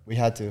 but we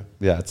had to.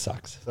 Yeah, it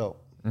sucks. So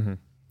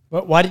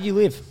Why did you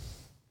leave?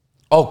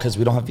 Oh, because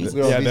we don't have visas.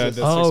 we don't have Yeah, visas.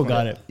 the Oh, 6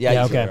 got month. it.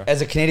 Yeah, okay.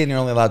 As a Canadian, you're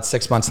only allowed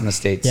 6 months in the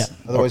States. Yeah.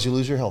 Otherwise, you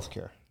lose your health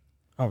care.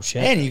 Oh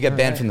shit. And you get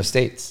banned from the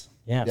States.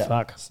 Yeah, Yeah.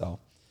 fuck. So,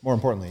 More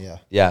importantly, yeah.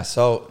 yeah.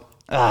 So,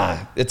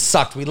 it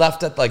sucked. We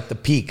left at like the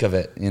peak of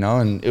it,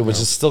 and it was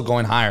just still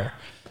going higher.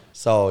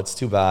 So it's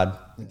too bad.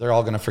 They're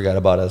all going to forget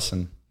about us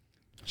and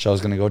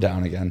show's going to go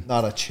down again.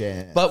 Not a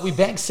chance. But we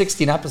banked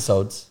 16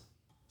 episodes.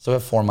 So we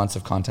have 4 months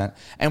of content.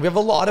 And we have a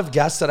lot of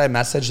guests that I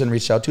messaged and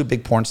reached out to,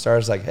 big porn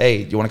stars, like,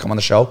 hey, do you want to come on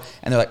the show?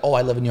 And they're like, oh,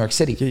 I live in New York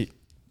City.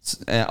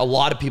 And a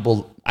lot of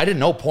people, I didn't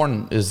know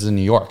porn is in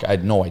New York. I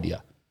had no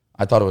idea.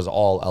 I thought it was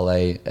all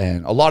LA.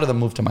 And a lot of them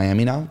moved to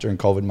Miami now. During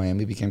COVID,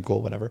 Miami became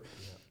cool, whatever.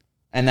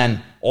 And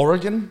then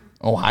Oregon,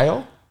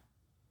 Ohio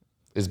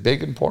is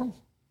big in porn.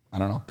 I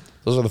don't know.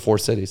 Those are the 4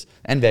 cities.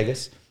 And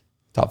Vegas,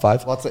 top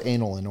 5. Lots of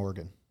anal in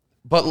Oregon.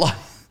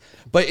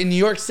 But in New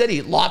York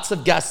City, lots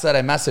of guests that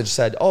I messaged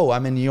said, oh,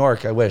 I'm in New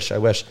York. I wish.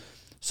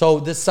 So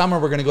this summer,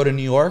 we're going to go to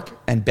New York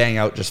and bang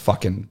out just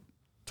fucking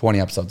 20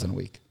 episodes in a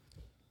week.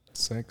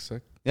 Sick.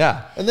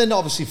 Yeah. And then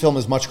obviously film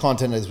as much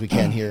content as we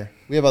can here.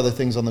 We have other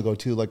things on the go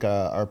too, like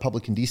our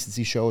Public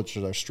Indecency show, which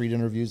is our street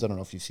interviews. I don't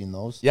know if you've seen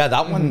those. Yeah,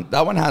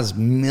 that one has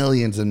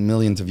millions and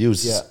millions of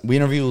views. Yeah. We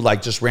interview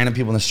like just random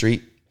people in the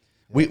street.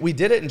 We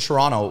did it in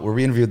Toronto where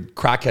we interviewed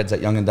crackheads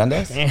at Young and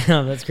Dundas.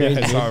 Damn, that's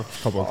crazy. I saw a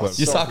couple of clips.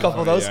 You saw a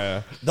couple of those?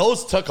 Yeah.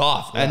 Those took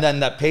off. And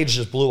then that page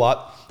just blew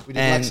up. We did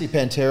Lexi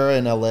Pantera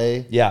in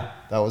LA. Yeah.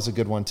 That was a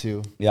good one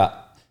too. Yeah.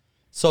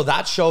 So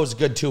that show is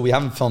good too. We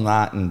haven't filmed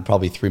that in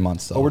probably 3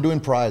 months. So Oh, we're doing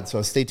Pride,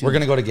 so stay tuned. we're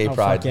going to go to Gay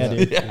Pride. Fuck yeah,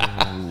 dude.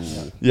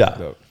 Yeah.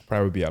 That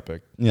probably would be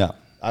epic. Yeah.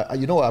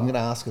 You know what? I'm going to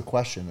ask a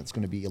question. It's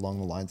going to be along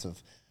the lines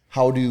of,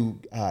 how do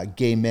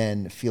gay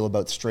men feel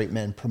about straight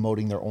men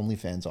promoting their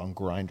OnlyFans on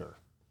Grindr?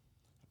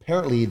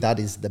 Apparently, that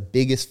is the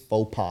biggest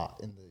faux pas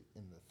in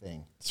the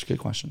thing. That's a good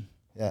question.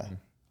 Yeah,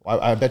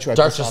 I bet you. I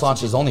Dark pissed just off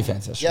launched some his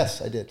OnlyFans this year.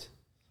 Yes, I did.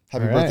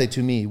 Happy All right. birthday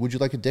to me. Would you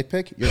like a dick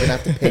pic? You're gonna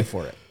have to pay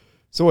for it.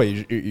 So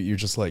wait, you're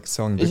just like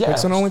selling dick Yeah.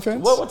 pics on OnlyFans?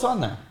 What's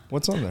on there?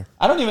 What's on there?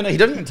 I don't even know. He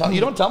doesn't even tell. You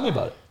don't tell me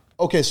about it.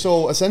 Okay,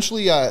 so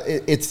essentially,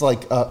 it's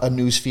like a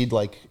news feed,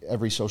 like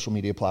every social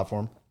media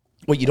platform.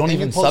 Wait, you don't You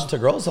even can post- sub to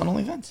girls on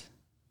OnlyFans?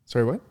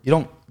 Sorry, what? You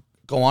don't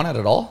go on it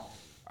at all?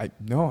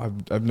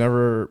 I've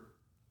never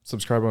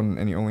subscribed on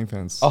any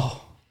OnlyFans.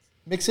 Oh,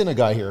 Mix in a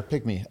guy here.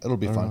 Pick me. It'll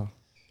be fun.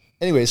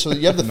 Anyway, so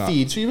you have the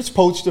feed. So you just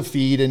post a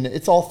feed, and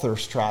it's all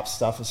thirst trap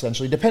stuff,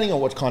 essentially, depending on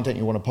what content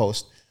you want to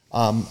post.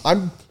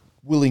 I'm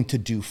willing to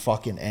do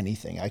fucking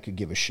anything. I could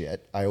give a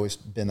shit. I always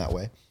been that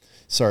way.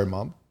 Sorry,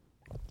 Mom.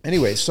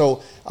 Anyway,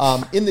 so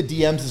in the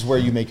DMs is where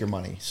you make your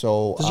money.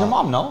 So does your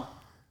mom know?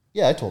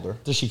 Yeah, I told her.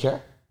 Does she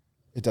care?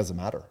 It doesn't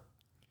matter.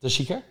 Does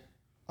she care?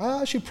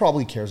 She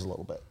probably cares a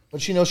little bit,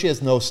 but she knows she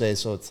has no say,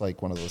 so it's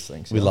like one of those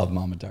things. We love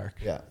Mama Dark.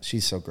 Yeah,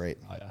 she's so great.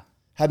 Oh yeah.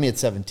 Had me at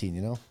 17,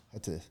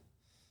 had to,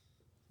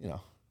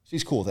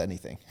 she's cool with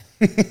anything,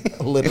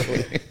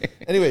 literally.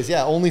 Anyways,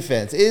 yeah,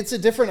 OnlyFans. It's a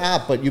different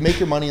app, but you make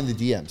your money in the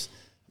DMs.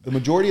 The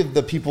majority of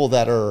the people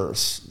that are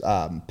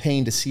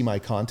paying to see my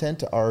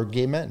content are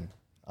gay men.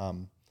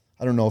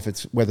 I don't know if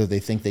it's whether they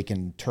think they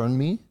can turn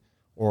me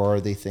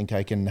or they think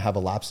I can have a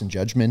lapse in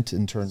judgment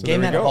in terms Gay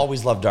of... men have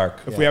always loved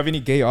Dark. If we have any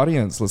gay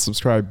audience, let's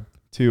subscribe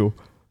to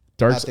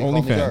Dark's They call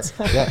me OnlyFans.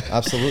 Dark. Yeah,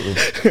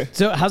 absolutely.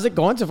 So how's it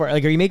going so far?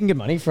 Like, are you making good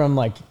money from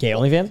like gay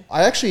OnlyFans?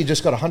 I actually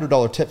just got a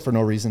 $100 tip for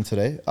no reason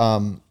today.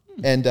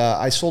 And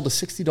I sold a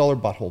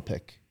 $60 butthole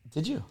pic.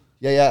 Did you?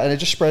 Yeah. And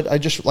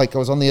I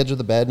was on the edge of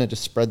the bed and I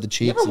just spread the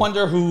cheeks. You ever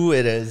wonder who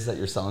it is that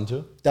you're selling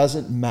to?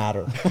 Doesn't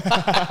matter.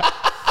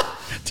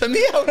 To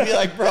me, I would be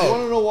like, bro. You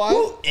want to know why?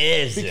 Who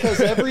is it?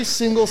 Because every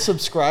single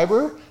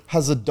subscriber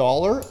has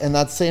 $1, and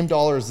that same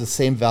dollar is the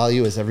same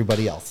value as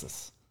everybody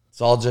else's.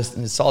 It's all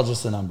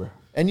just a number.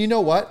 And you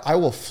know what? I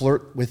will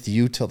flirt with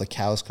you till the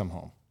cows come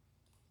home.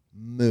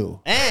 Moo.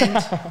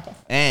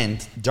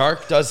 And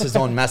Dark does his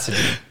own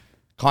messaging,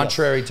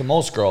 contrary to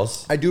most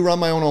girls. I do run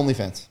my own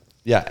OnlyFans.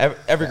 Yeah,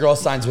 every girl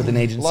signs with an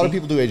agency. A lot of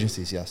people do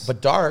agencies, yes.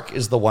 But Dark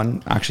is the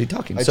one actually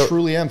talking. I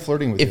truly am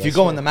flirting with you. If you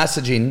go in the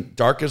messaging,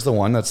 Dark is the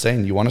one that's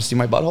saying, "You want to see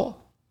my butthole?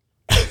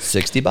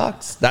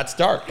 $60. That's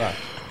Dark.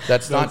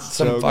 That's not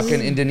some jokes. fucking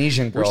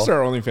Indonesian We're girl."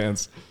 start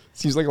OnlyFans.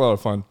 Seems like a lot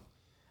of fun.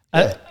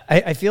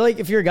 I feel like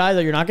if you're a guy, though,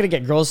 you're not gonna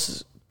get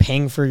girls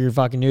paying for your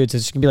fucking nudes.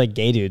 It's just gonna be like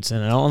gay dudes,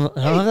 and I don't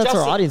know if that's our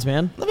Justin, audience,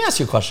 man. Let me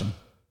ask you a question.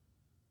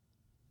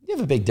 You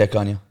have a big dick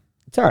on you.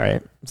 It's all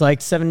right. It's like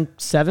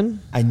 7'7".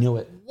 I knew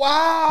it.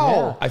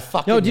 Wow. I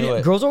fucking No, knew dude,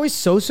 it. girls are always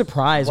so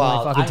surprised when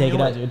Well, I fucking I take it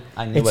knew out, it. dude.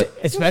 I knew It's it.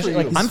 especially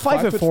like Good for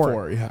I'm you.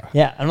 5'4". Yeah.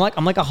 Yeah, I'm like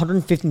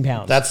 115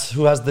 pounds. That's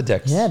who has the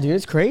dicks. yeah, dude,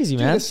 it's crazy,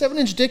 Dude, man. a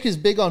 7-inch dick is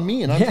big on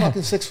me, and I'm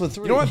talking 6'3".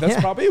 You know what? That's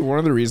Yeah. probably one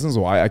of the reasons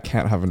why I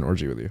can't have an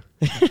orgy with you.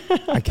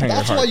 I can't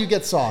That's get why hard. you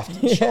get soft.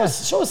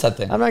 Show us that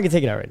thing. I'm not gonna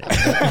take it out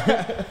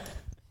right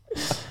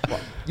now.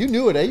 You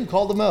knew it, eh? You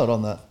called them out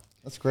on that.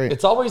 That's great.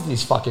 It's always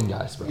these fucking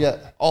guys, bro. Yeah.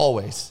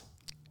 Always.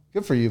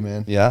 Good for you,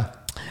 man. Yeah.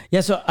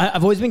 Yeah, so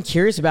I've always been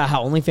curious about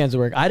how OnlyFans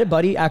work. I had a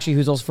buddy actually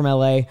who's also from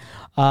LA,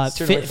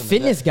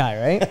 fitness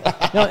guy,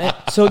 right?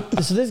 So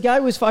this guy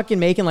was fucking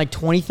making like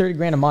 20, 30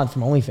 grand a month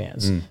from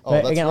OnlyFans.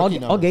 But again,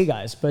 all gay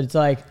guys, but it's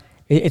like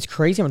it's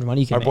crazy how much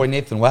money you can Our make. boy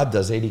Nathan Webb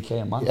does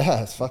 $80K a month.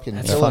 Yeah, it's fucking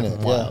That's killing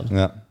fucking it. wild.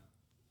 Yeah.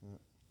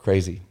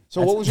 Crazy.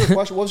 So what was your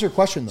question? What was your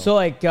question though?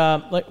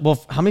 So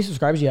how many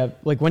subscribers do you have?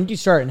 Like, when did you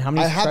start, and how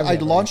many? I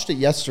launched it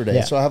yesterday,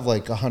 Yeah. so I have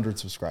like 100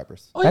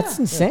 subscribers. That's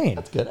insane.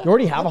 That's good. You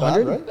already have Not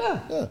bad, 100.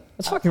 right? Yeah.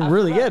 That's fucking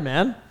really good,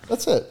 man.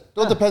 That's it.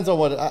 It depends on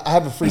what I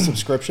have a free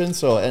subscription,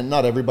 so and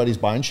not everybody's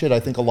buying shit. I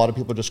think a lot of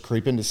people just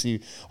creep in to see.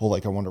 Oh,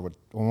 like I wonder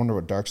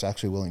what Dark's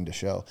actually willing to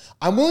show.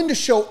 I'm willing to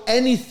show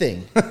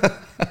anything.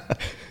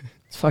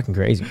 It's fucking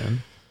crazy,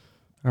 man.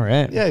 All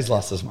right. Yeah, he's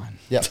lost his mind.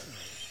 Yeah.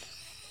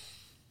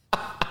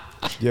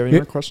 Do you have any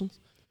more questions?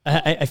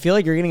 I feel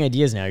like you're getting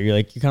ideas now. You're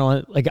like, you kind of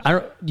want, like, I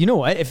don't, you know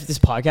what? If this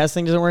podcast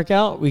thing doesn't work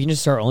out, we can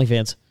just start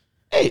OnlyFans.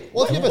 Hey,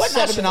 Well, if you have a what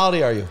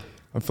nationality are you?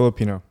 I'm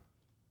Filipino.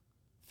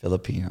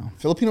 Filipino.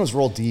 Filipinos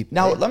roll deep.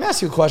 Now, right? let me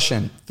ask you a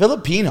question.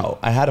 Filipino,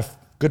 I had a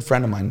good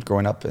friend of mine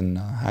growing up in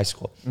high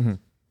school,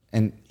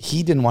 and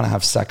he didn't want to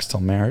have sex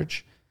till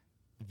marriage.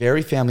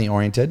 Very family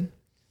oriented.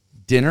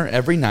 Dinner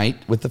every night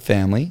with the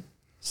family.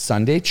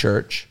 Sunday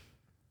church.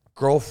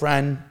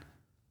 Girlfriend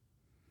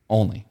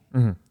only.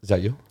 Is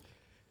that you?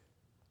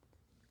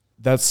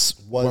 That's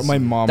what Was- my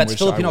mom. That's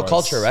wished I Filipino was.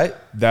 culture, right?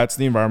 That's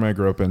the environment I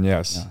grew up in.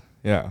 Yes.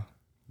 Yeah.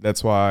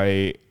 That's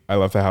why I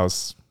left the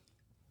house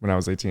when I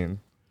was 18.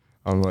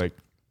 I'm like,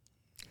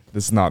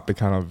 this is not the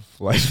kind of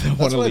life I want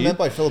That's to what I lead. meant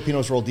by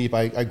Filipinos roll deep.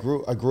 I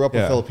grew up with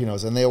Yeah.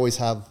 Filipinos, and they always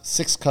have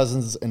 6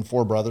 cousins and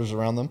 4 brothers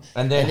around them.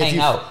 And they hang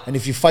out. And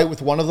if you fight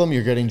with one of them,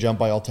 you're getting jumped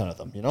by all 10 of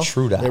them. You know,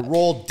 True that. They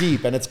roll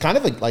deep, and it's kind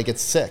of like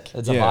it's sick.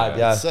 It's a Yeah. vibe,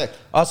 yeah. Sick.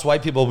 Us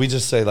white people, we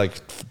just say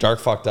like dark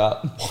fucked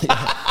up.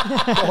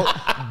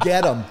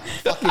 Get them,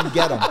 fucking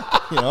get them.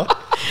 You know,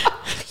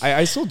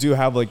 I still do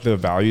have like the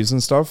values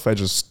and stuff. I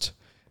just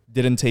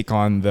didn't take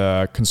on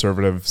the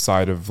conservative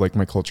side of like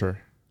my culture.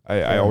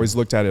 I always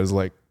looked at it as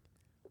like,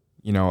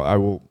 you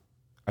know,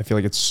 I feel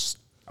like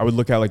I would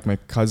look at like my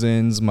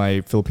cousins, my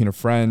Filipino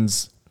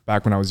friends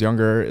back when I was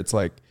younger. It's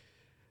like,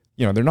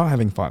 you know, they're not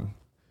having fun.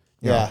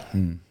 yeah.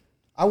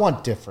 I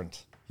want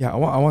different. Yeah. I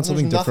want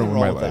something There's different nothing with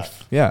my wrong with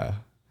life. Yeah.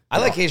 I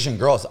like Asian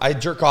girls. I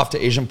jerk off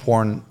to Asian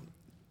porn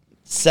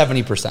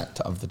 70%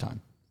 of the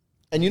time.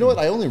 And you know what?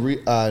 I only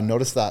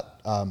noticed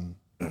that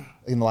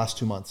in the last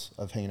 2 months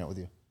of hanging out with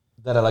you.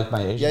 That I like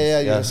my Asians. Yeah,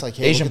 you're just like,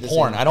 hey, Asian look at this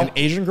porn. Asian- I don't. And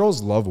Asian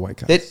girls love white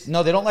guys.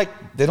 They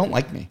don't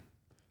like me.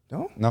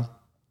 No?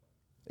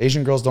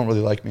 Asian girls don't really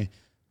like me.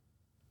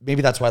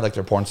 Maybe that's why I like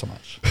their porn so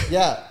much.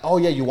 Yeah. Oh,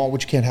 yeah. You want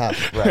what you can't have.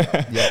 Right.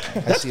 Yeah.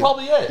 That's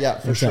probably it. Yeah,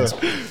 for sure.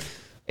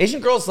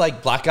 Asian girls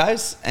like black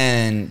guys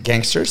and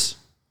gangsters.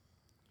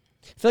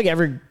 I feel like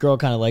every girl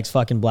kind of likes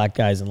fucking black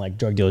guys and like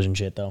drug dealers and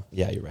shit, though.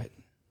 Yeah, you're right.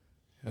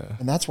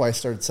 And that's why I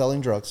started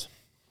selling drugs.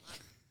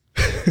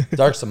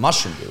 Dark's a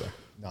mushroom dealer.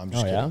 No, I'm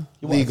just Oh,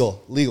 kidding.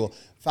 Legal.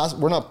 Fast.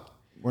 We're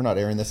not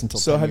airing this until.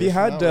 So 10 have you years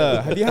from had now,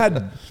 right? have you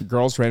had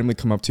girls randomly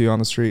come up to you on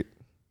the street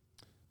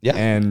Yeah.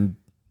 and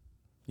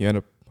you end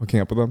up hooking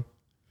up with them?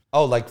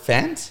 Oh, like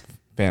fans?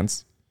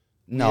 Fans?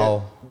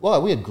 No.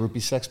 Well, we had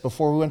groupie sex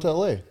before we went to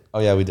LA. Oh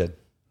yeah, we did.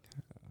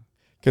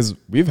 Because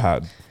we've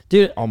had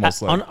Dude,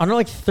 Almost on like our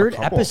like third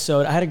couple.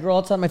 episode, I had a girl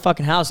outside my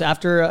fucking house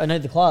after a night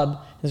at the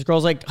club. This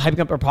girl's like hyping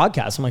up our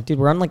podcast. I'm like, dude,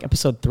 we're on like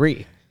episode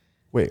 3.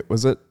 wait,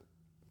 was it?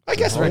 I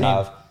guess we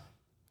have.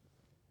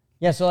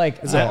 Yeah, so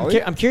like, it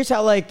Holly? I'm curious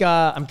how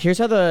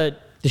the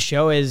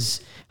show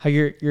is, how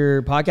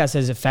your podcast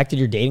has affected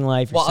your dating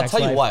life. Your Well, I'll sex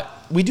tell you life.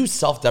 what. We do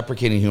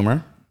self-deprecating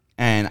humor,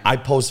 and I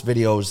post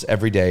videos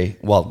every day,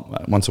 well,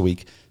 once a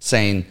week,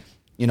 saying,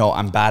 you know,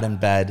 I'm bad in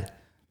bed.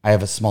 I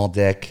have a small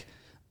dick.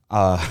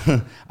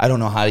 I don't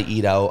know how to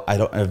eat out.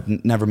 I've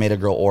never made a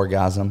girl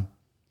orgasm.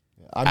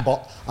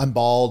 I'm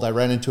bald. I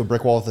ran into a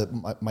brick wall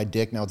with my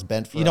dick. Now it's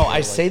bent. Forever. You know,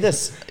 I say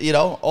this, you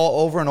know,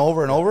 all over and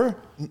over and over,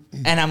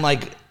 and I'm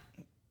like,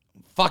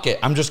 fuck it.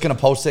 I'm just gonna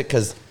post it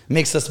because it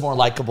makes us more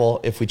likable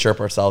if we chirp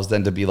ourselves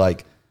than to be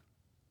like,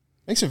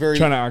 makes it very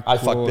Trying to act I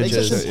fuck cool. makes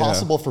bitches. it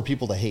impossible for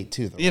people to hate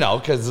too. Though. you know,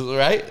 because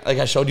right, like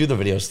I showed you the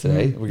videos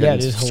today. We're Yeah, getting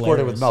it is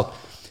squirted with hilarious. milk.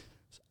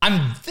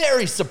 I'm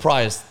very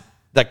surprised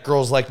that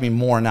girls like me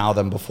more now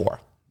than before.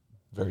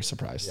 Very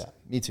surprised. Yeah,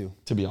 me too.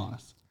 To be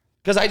honest.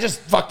 Because I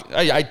just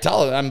I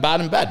tell them I'm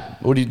bad in bed.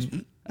 What do you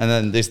do? And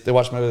then they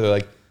watch my video, they're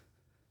like,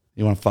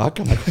 you want to fuck?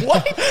 I'm like,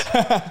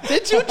 what?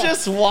 Did you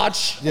just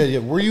watch? Yeah.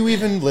 Were you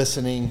even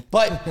listening?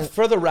 But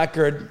for the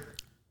record,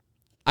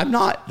 I'm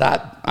not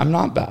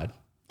bad.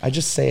 I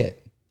just say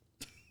it.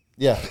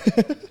 Yeah.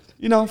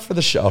 You know, for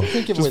the show.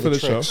 Can't give Just away for the the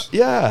show? tricks.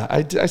 Yeah,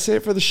 I say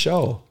it for the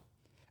show.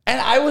 And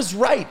I was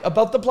right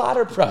about the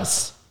bladder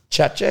press.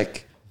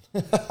 Chechik.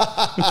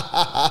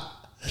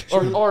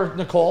 or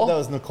Nicole. That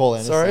was Nicole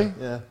Anderson. Sorry?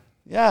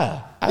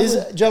 Yeah.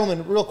 Yeah.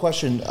 Gentlemen, real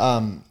question.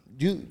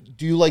 Do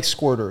you like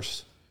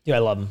squirters? Dude, I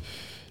love them.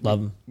 Love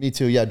them. Me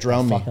too. Yeah,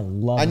 drown me.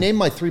 fucking love I them. named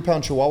my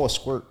 3-pound Chihuahua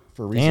Squirt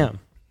for a reason. Damn.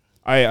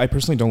 I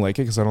personally don't like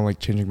it because I don't like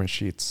changing my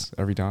sheets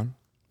every time.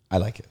 I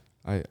like it.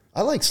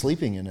 I like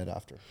sleeping in it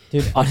after.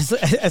 Dude, honestly,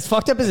 as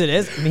fucked up as it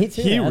is, me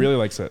too. He man. really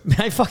likes it.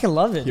 I fucking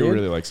love it, He dude.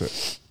 really likes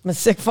it. I'm a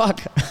sick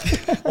fuck.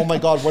 Oh my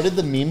God, what did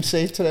the meme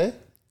say today?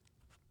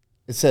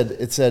 It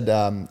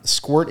said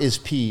squirt is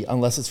pee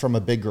unless it's from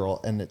a big girl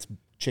and it's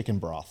chicken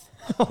broth.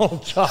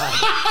 Oh God.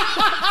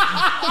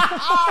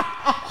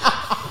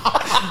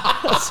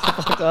 That's so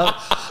fucked up.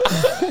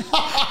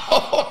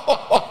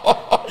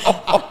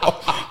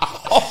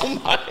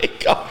 Oh my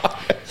God.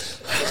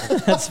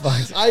 That's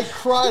fucked. I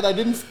cried. I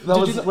didn't. That did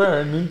was you know-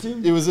 where? In Meme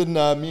Team? It was in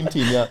Meme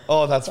Team, yeah.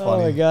 Oh, that's Oh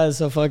funny. my God, it's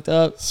so fucked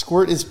up.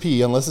 Squirt is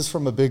pee unless it's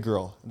from a big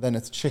girl. Then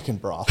it's chicken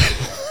broth.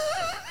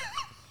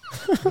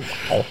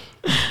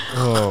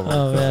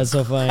 Oh man, it's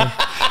so funny.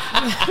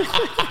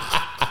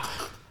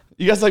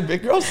 You guys like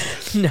big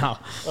girls? No.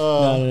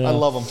 I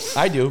love them.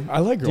 I do. I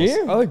like girls.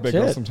 you? I like big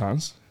girls Shit.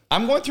 sometimes.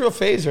 I'm going through a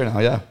phase right now,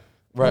 yeah.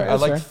 Right. Yeah, I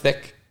that's like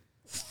fair.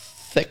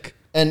 thick.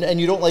 And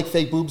you don't like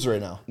fake boobs right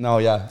now. No,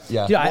 yeah. Dude,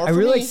 I More for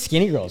really me. like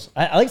skinny girls.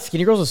 I like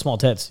skinny girls with small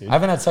tits, dude. I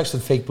haven't had sex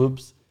with fake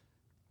boobs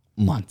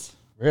months.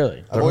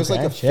 Really? I've always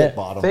liked a Shit. fit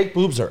bottom. Fake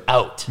boobs are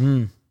out.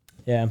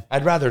 Yeah.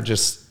 I'd rather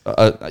just,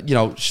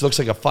 she looks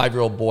like a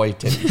 5-year-old boy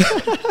titty.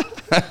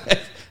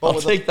 I'll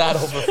take that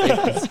over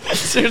fake tits.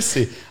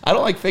 Seriously, I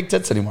don't like fake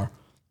tits anymore.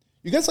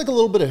 You guys like a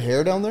little bit of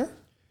hair down there?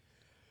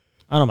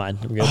 I don't mind.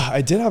 I'm good.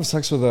 I did have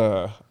sex with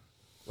a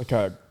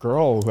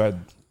girl who had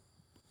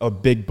a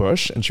big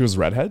bush and she was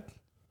redhead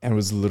and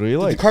was literally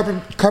like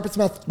The carpets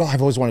match. Oh,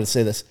 I've always wanted to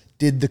say this.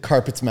 Did the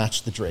carpets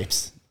match the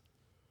drapes?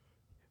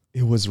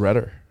 it was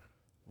redder.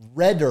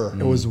 Redder.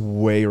 It was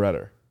way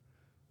redder.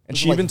 And Was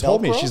she it like even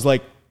told me, Velcro? she's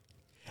like,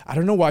 I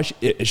don't know why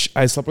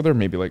I slept with her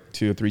maybe like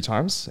 2 or 3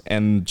 times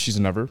and she's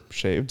never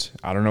shaved.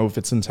 I don't know if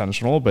it's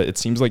intentional, but it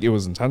seems like it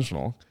was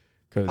intentional.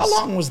 How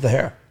long was the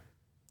hair?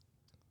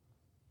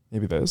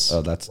 Maybe this.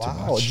 Oh, that's too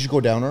Wow. much. Did you go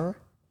down on her?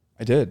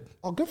 I did.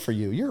 Oh, good for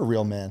you. You're a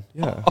real man.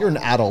 Yeah. You're an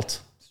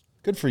adult.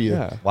 Good for you.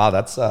 Yeah. Wow,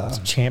 that's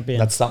Champion.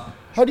 That's something.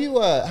 How do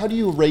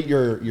you rate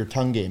your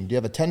tongue game? Do you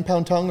have a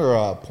 10-pound tongue or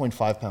a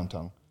 0.5-pound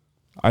tongue?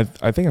 I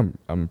think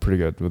I'm pretty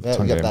good with Yeah,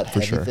 tongue you got game that for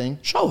heavy sure. thing.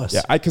 Show us.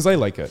 Yeah, because I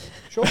like it.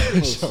 Show us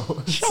your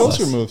moves. Show us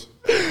your moves.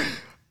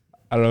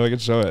 I don't know if I can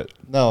show it.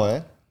 No,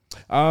 eh?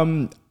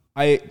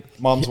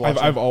 Mom's watching.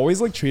 I've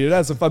always like treated it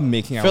as if I'm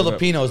making out with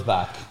Filipino's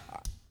back.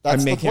 That's I'm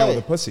the making out play.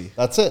 with a pussy.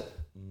 That's it.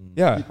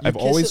 Yeah, I've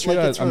kiss always it treated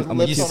like it it's as her I'm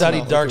lips like You on studied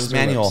mouth. Dark's Those are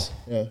manual. lips.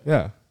 Yeah.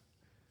 Yeah.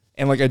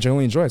 And like I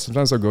generally enjoy it.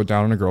 Sometimes I'll go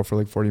down on a girl for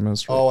like 40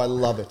 minutes straight. Oh, I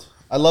love it.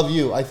 I love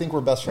you. I think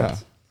we're best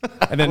friends.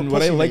 And then We're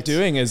what I pussy like mates.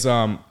 doing is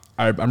I'm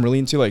really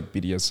into like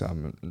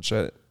BDSM and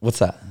shit. What's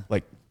that?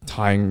 Like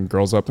tying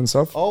girls up and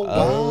stuff. Oh,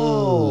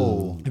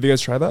 wow. Have you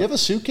guys tried that? You have a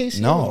suitcase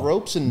here No. with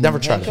ropes and Never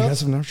tried it. You handcuffs?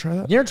 guys have never tried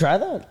that? You ever try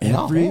that?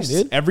 No.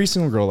 Every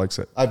single girl likes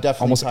it. I've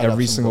definitely almost tied up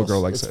every some single girls.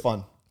 girl likes it's it.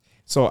 fun.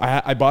 So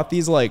I bought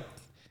these like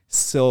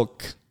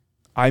silk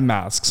eye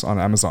masks on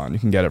Amazon. You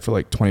can get it for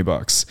like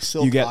 $20.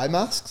 Silk you get eye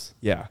masks?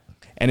 yeah,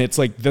 and it's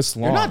like this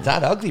long. You're not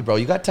that ugly, bro.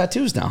 You got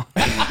tattoos now.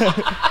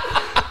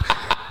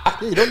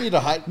 Yeah, you don't need to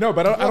hide. No,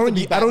 but I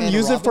don't Batman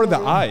use and it for Robin the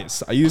over here.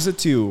 eyes. I use it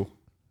to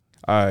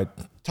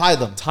Tie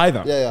them. tie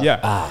them.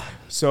 Yeah.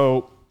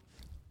 So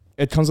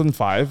it comes in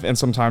 5, and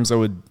sometimes I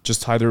would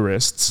just tie their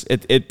wrists.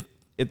 It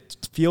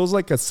feels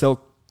like a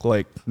silk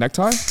like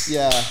necktie,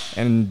 Yeah.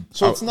 and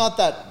So it's not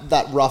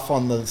that rough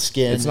on the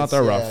skin. it's not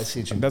that rough. Yeah, I see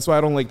what you mean. That's why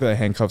I don't like the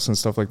handcuffs and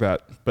stuff like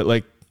that. But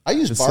like I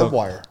use the barbed silk-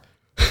 wire.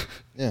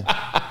 Yeah.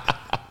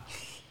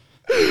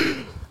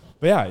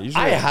 But yeah,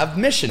 usually I have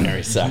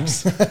missionary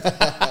sex.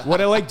 what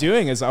I like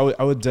doing is I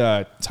would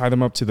tie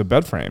them up to the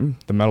bed frame,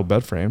 the metal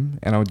bed frame,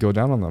 and I would go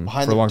down on them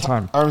for a long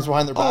time. Arms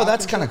behind their back. Oh,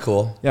 that's kind of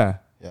cool. Yeah.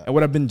 Yeah. And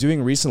what I've been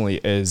doing recently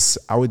is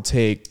I would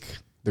take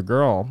the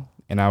girl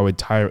and I would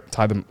tie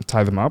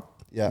them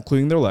up, Yeah.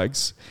 including their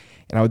legs,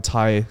 and I would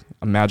tie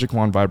a magic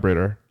wand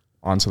vibrator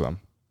onto them,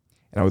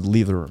 and I would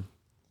leave the room.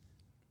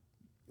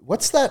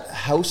 What's that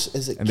house?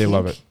 Is it? And they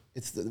love Kink? it.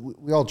 It's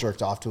we all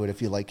jerked off to it.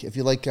 If you like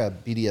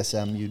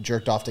BDSM, you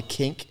jerked off to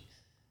Kink.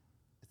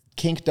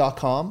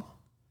 Kink.com.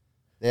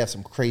 They have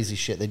some crazy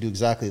shit. They do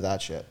exactly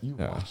that shit.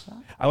 Yeah.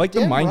 I like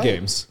the Damn mind right.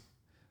 games.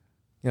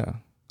 Yeah.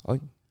 I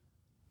like.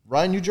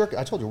 Ryan, you jerk.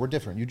 I told you we're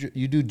different.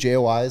 You do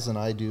JOIs and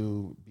I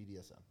do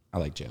BDSM. I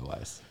like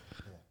JOIs.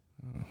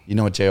 You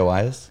know what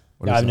JOI is?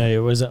 I have no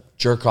idea. What is that?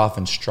 Jerk off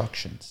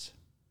instructions.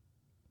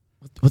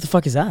 What the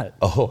fuck is that?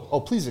 Oh,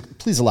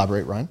 please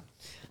elaborate, Ryan.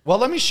 Well,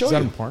 let me show Is that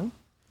you. important?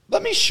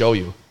 Let me show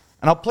you,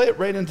 and I'll play it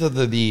right into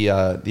the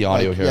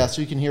audio Like, here. Yeah,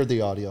 so you can hear the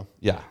audio.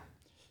 Yeah.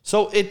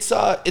 So it's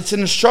an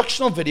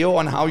instructional video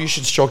on how you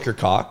should stroke your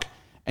cock,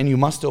 and you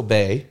must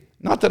obey.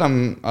 Not that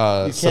I'm.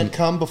 You can't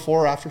come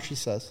before or after she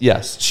says.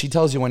 Yes, she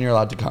tells you when you're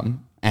allowed to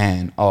come,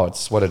 and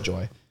it's what a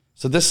joy.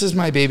 So this is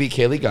my baby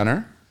Kaylee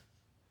Gunner,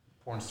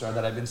 porn star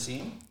that I've been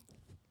seeing.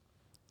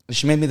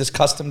 She made me this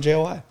custom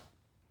JOI.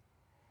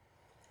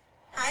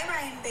 Hi,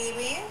 Ryan,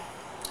 baby.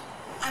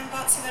 I'm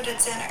about to go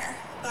to dinner,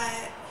 but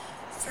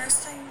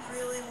first I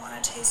really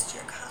want to taste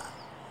your cock.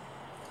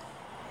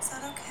 Is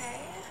that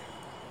okay?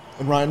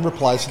 And Ryan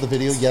replies to the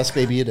video, "Yes,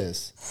 baby, it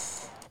is."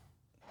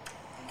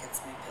 It gets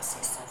me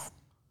pissy so.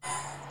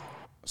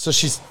 So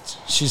she's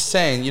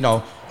saying, you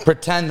know,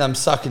 pretend I'm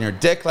sucking your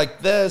dick like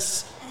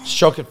this,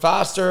 stroke it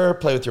faster,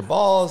 play with your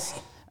balls,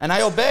 and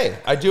I obey.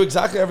 I do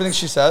exactly everything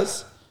she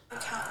says.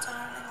 Countdown,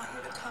 I want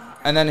you to come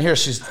And then here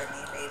she's, for me,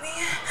 baby.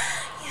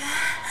 Yeah.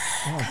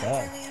 Come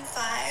for me in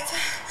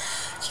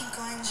 5. Keep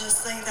going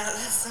just like that.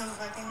 That's so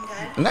fucking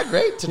good. isn't that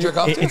great to jerk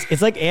off to?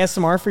 It's like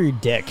ASMR for your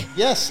dick.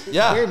 Yes,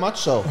 Yeah. very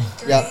much so.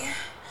 3. Yeah.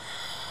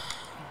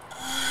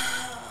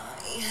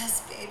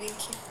 Yes, baby,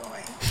 keep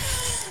going.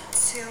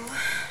 2.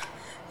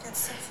 Get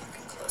so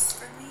fucking close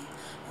for me.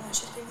 I want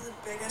you to give me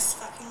the biggest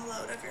fucking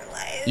load of your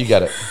life. You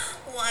get it.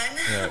 1.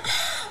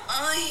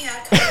 Oh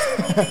yeah,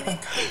 come for me, baby.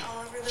 Come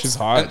all over the She's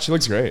hot. She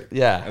looks great.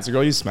 Yeah. As a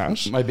girl you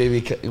smash. My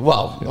baby,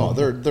 well, Oh,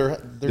 they're They're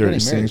getting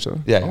seeing married. each other.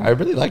 yeah, I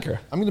really like her.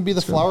 I'm gonna be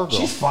the flower girl.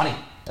 She's funny.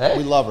 Hey.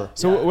 We love her.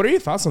 So what are your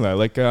thoughts on that?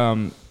 Like,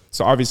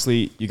 so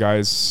obviously you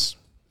guys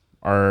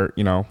are,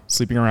 you know,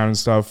 sleeping around and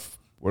stuff.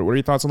 What are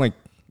your thoughts on like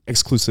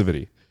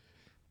exclusivity?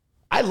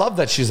 I love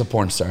that she's a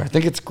porn star. I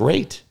think it's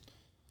great.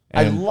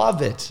 I And-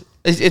 love it.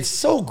 It's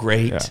so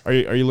great. Yeah.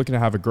 Are you looking to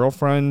have a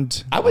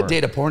girlfriend? I would or-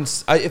 date a porn.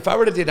 If I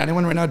were to date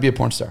anyone right now, I'd be a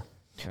porn star.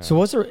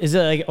 So is it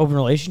like an open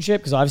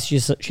relationship? Because obviously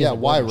she Yeah, has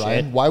why, work and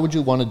Ryan? shit. Why would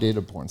you want to date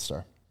a porn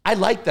star? I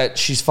like that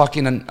she's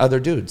fucking other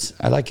dudes.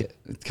 I like it.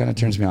 It kind of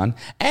turns me on,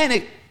 and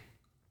it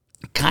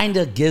kind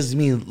of gives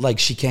me like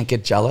she can't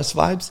get jealous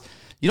vibes.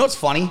 You know what's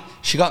funny?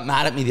 She got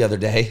mad at me the other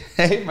day.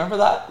 Hey, remember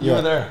that? You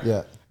were there.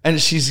 Yeah. And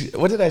she's,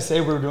 what did I say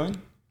we were doing?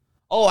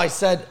 Oh, I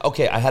said,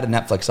 okay, I had a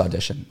Netflix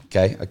audition,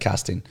 okay, a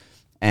casting.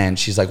 And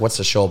she's like, what's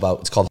the show about?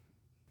 It's called,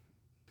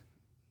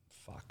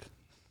 fuck.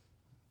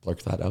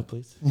 Blurk that out,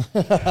 please.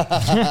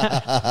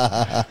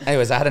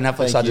 Anyways, I had a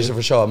Netflix audition for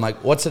a show. I'm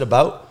like, what's it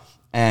about?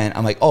 And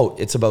I'm like, oh,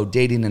 it's about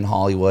dating in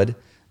Hollywood.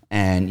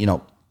 And, you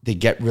know, they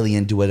get really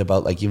into it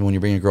about like, even when you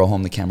bring a girl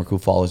home, the camera crew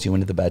follows you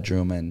into the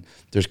bedroom and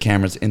there's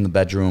cameras in the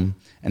bedroom.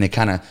 And they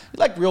kind of,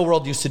 like Real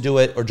World used to do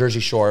it, or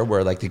Jersey Shore,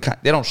 where like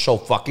they don't show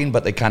fucking,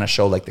 but they kind of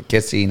show like the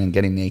kissing and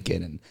getting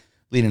naked and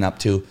leading up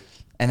to.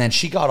 And then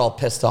she got all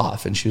pissed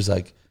off and she was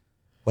like,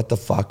 what the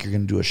fuck? You're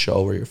going to do a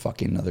show where you're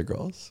fucking other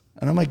girls?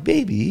 And I'm like,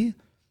 baby,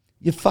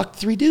 you fucked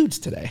 3 dudes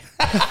today.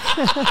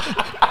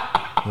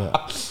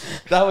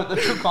 That was the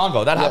true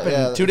Congo. That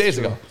happened 2 days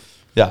ago.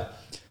 Yeah.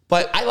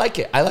 But I like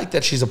it. I like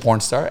that she's a porn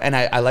star. And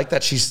I like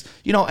that she's,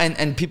 you know,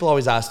 and people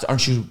always ask,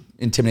 aren't you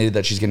intimidated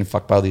that she's getting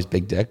fucked by all these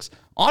big dicks?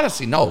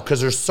 Honestly, no,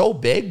 because they're so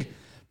big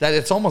that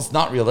it's almost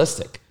not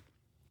realistic.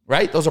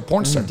 Right? Those are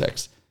porn star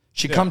dicks.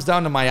 She comes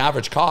down to my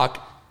average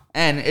cock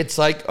and it's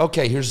like,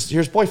 okay,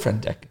 here's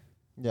boyfriend dick.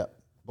 Yeah.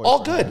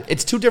 All good.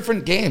 It's 2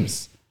 different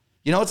games.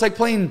 You know, it's like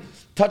playing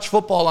touch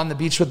football on the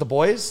beach with the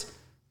boys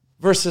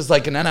versus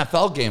like an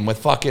NFL game with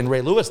fucking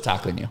Ray Lewis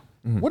tackling you.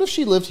 What if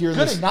she lived here in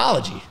Good this?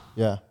 analogy.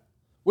 Yeah.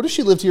 What if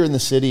she lived here in the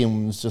city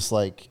and was just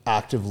like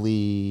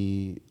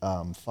actively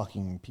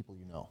fucking people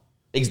you know?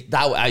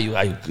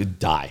 I could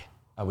die.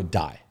 I would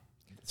die.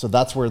 So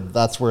that's where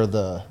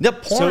the The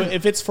porn. So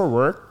if it's for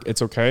work,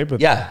 it's okay.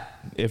 But yeah,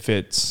 if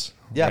it's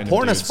Yeah, random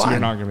porn is dudes, fine. You're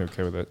not gonna be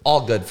okay with it.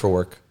 all good for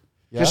work.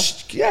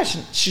 'Cause Yeah?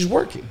 she's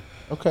working.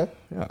 okay.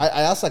 Yeah.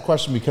 I asked that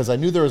question because I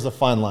knew there was a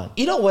fine line.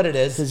 You know what it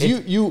is? Because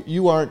It's,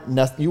 you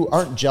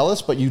aren't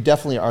jealous, but you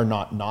definitely are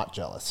not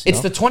jealous.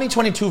 it's the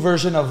 2022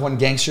 version of when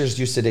gangsters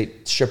used to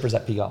date strippers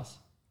at Pigalle.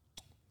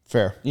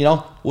 fair. You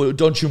know, well,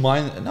 don't you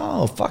mind?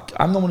 No, fuck.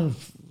 I'm the one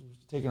who's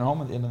taking her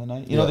home at the end of the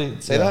night. You know they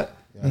say that?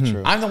 Yeah,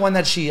 true. I'm the one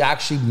that she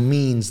actually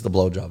means the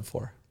blowjob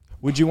for.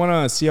 Would you want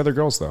to see other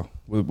girls though?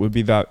 Would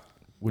be that?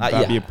 Would that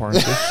yeah. be a porn? Too?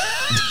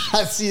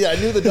 See, I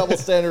knew the double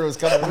standard was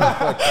coming real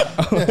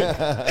quick.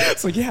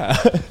 It's like yeah.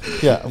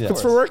 Yeah, of If it's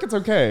course. for work, it's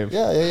okay.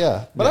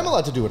 Yeah. But I'm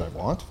allowed to do what I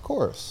want, of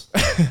course.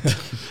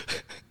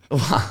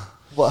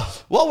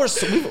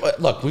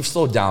 Well, We've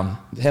slowed down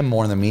him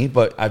more than me,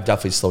 but I've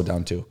definitely slowed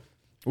down too.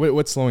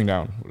 What's slowing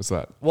down? What is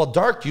that? Well,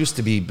 Dark used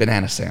to be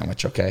banana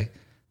sandwich, okay?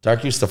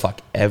 Dark used to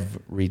fuck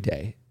every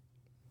day.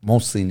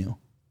 Mostly new.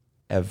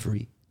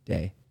 Every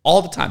day.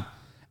 All the time.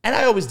 And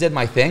I always did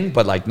my thing,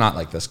 but like not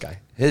like this guy.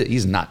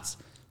 He's nuts.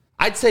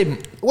 I'd say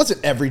it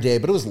wasn't every day,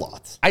 but it was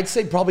lots.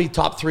 probably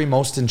top 3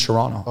 most in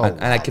Toronto. Oh,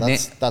 and I wow, can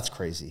that's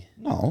crazy.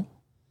 no.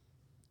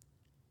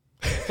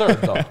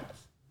 Third though.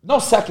 No,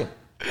 second.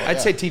 I'd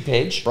say T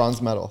Page.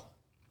 Bronze medal.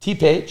 T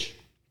Page.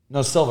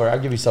 No, silver. I'll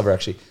give you silver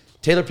actually.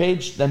 Taylor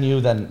Page, then you,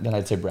 then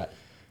I'd say Brett.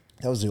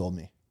 That was the old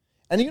me.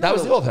 And you know, That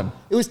was the old him.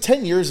 It was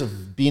 10 years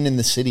of being in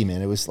the city,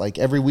 man. It was like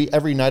every week,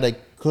 every night I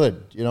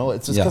could, you know,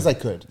 it's just Yeah. because I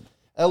could.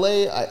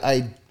 LA,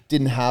 I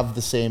didn't have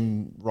the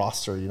same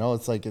roster, you know,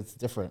 it's like, it's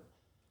different.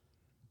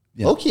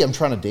 Yeah. Low-key, I'm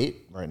trying to date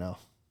right now.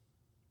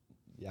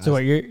 So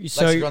what, you're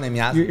a girl named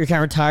Yasmin. you're kind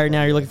of retired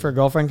now. You're looking for a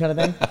girlfriend, kind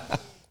of thing.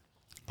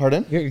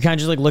 Pardon? You're kind of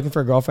just like looking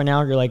for a girlfriend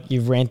now. You're like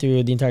you've ran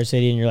through the entire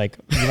city, and you're like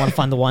you want to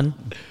find the one.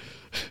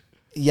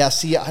 Yeah,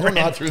 see, I don't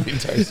know. Ran through the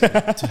entire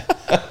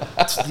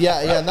city.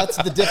 Yeah, and that's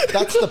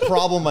the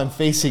problem I'm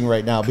facing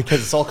right now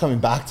because it's all coming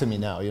back to me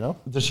now, you know?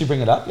 Does she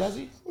bring it up,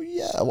 Yazzie? Well,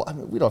 yeah, well, I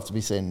mean, we don't have to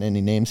be saying any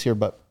names here,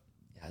 but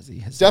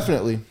Yazzie.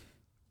 Hassan.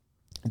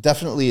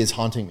 definitely is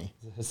haunting me.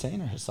 Is it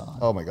Hussein or Hassan?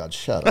 Oh my God,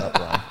 shut up,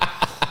 Ron.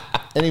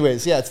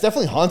 Anyways, yeah, it's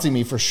definitely haunting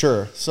me for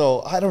sure.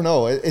 So I don't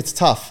know. It's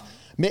tough.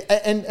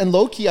 And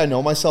low key, I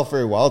know myself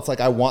very well. It's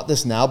like I want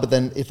this now, but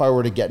then if I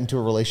were to get into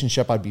a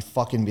relationship, I'd be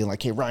fucking being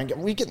like, "Hey Ryan, are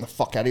we getting the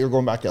fuck out of here?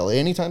 Going back to LA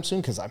anytime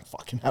soon? Because I'm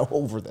fucking out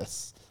over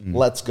this.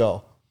 Let's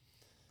go."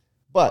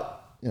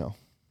 But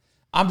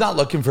I'm not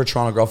looking for a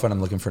Toronto girlfriend.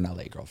 I'm looking for an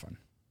LA girlfriend.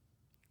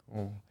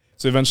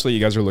 So eventually, you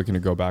guys are looking to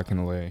go back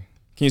in LA.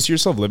 Can you see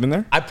yourself living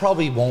there? I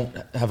probably won't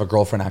have a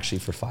girlfriend actually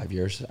for 5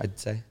 years. I'd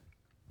say.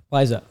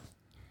 Why is that?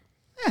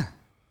 Yeah,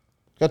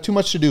 got too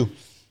much to do.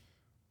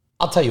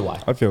 I'll tell you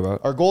why. I feel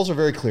that. Our goals are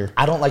very clear.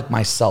 I don't like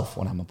myself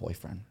when I'm a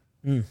boyfriend.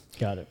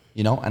 Got it.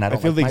 And I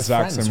don't feel like the my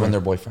exact friends same when way.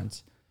 they're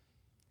boyfriends.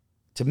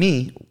 To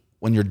me,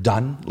 when you're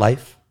done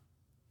life,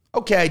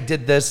 okay, I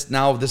did this.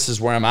 Now this is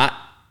where I'm at.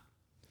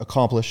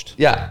 Accomplished.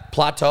 Yeah,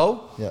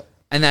 plateau. Yeah.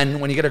 And then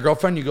when you get a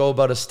girlfriend, you go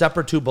about a step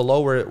or two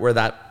below where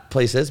that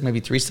place is, maybe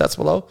 3 steps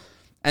below.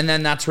 And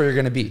then that's where you're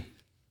going to be.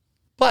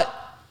 But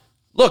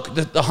look,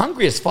 the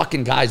hungriest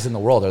fucking guys in the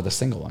world are the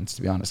single ones,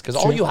 to be honest. Because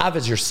all you have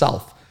is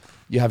yourself.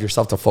 You have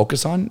yourself to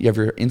focus on. You have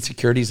your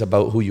insecurities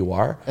about who you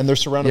are. And they're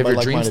surrounded you have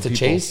by your dreams like-minded to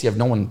people. chase. You have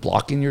no one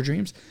blocking your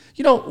dreams.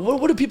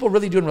 What do people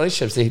really do in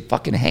relationships? They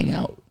fucking hang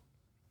out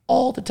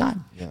all the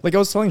time. Yeah. Like I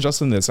was telling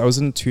Justin this. I was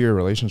in a 2-year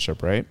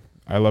relationship, right?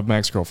 I love my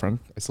ex-girlfriend.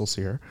 I still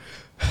see her.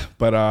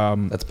 But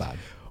That's bad.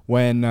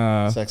 when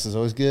Sex is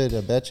always good, I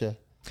betcha.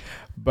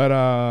 but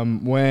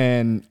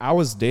when I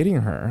was dating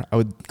her, I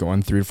would go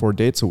on 3 to 4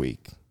 dates a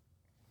week.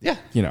 Yeah.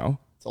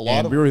 It's a lot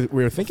And of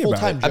we were thinking about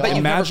full-time it. I bet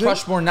you've never Imagine-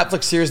 crushed more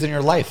Netflix series than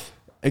your life.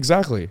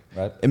 Exactly.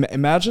 Right.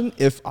 Imagine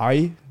if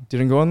I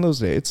didn't go on those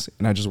dates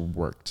and I just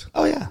worked.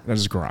 Oh, yeah. And I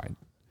just grind.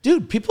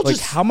 Dude, people Like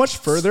just how much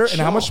further and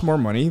how chill. much more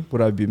money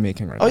would I be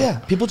making right now? Oh, yeah.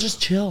 People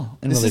just chill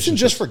in This isn't relationships.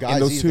 just for guys. In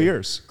those either. 2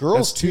 years.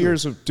 Girls That's 2 too.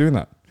 years of doing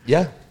that.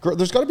 Yeah.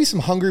 There's got to be some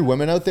hungry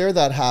women out there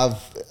that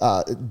have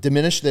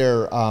diminished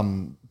their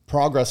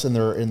progress in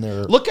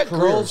their Look at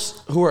careers.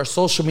 girls who are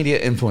social media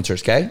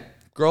influencers, okay?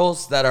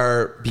 Girls that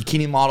are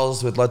bikini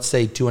models with, let's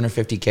say,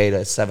 250K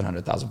to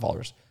 700,000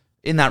 followers.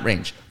 In that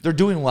range. They're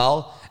doing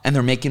well and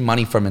they're making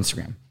money from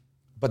Instagram.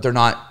 But they're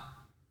not,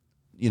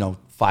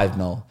 5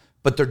 mil.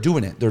 But they're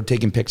doing it. They're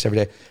taking pics every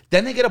day.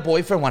 Then they get a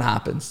boyfriend. What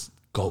happens?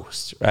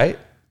 Ghost, right?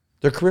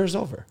 Their career's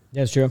over.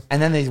 Yeah, it's true. And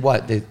then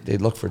they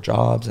look for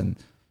jobs and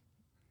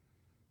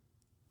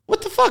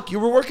what the fuck? You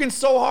were working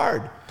so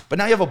hard. But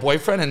now you have a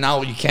boyfriend and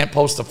now you can't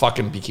post a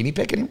fucking bikini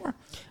pic anymore?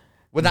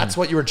 When that's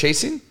what you were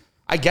chasing?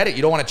 I get it.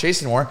 You don't want to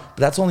chase anymore, but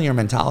that's only your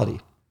mentality.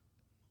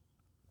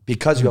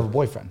 Because you have a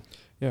boyfriend.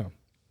 Yeah.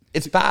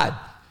 It's bad.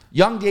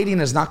 Young dating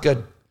is not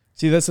good.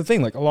 See, that's the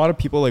thing. Like a lot of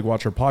people like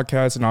watch our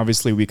podcast, and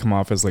obviously we come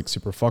off as like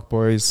super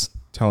fuckboys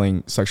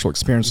telling sexual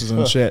experiences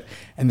and shit.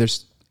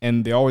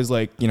 And they always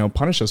like,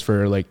 punish us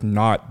for like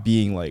not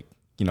being like,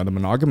 the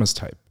monogamous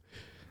type.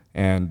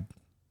 And,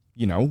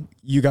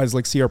 you guys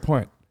like see our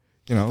point.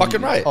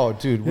 Fucking right. Oh,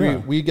 dude,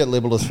 we get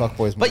labeled as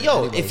fuckboys. But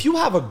if you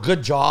have a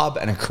good job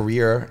and a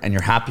career and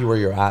you're happy where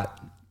you're at,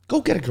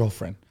 go get a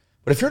girlfriend.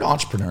 But if you're an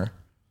entrepreneur,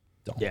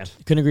 don't. Yeah,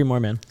 couldn't agree more,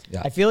 man.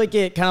 Yeah. I feel like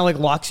it kind of like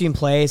locks you in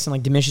place and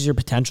like diminishes your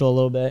potential a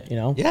little bit,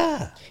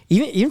 Yeah.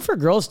 Even for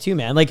girls too,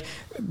 man. Like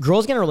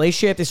girls get in a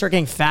relationship, they start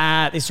getting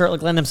fat, they start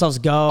like letting themselves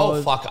go.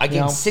 Oh, fuck. I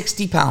gained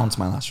 60 pounds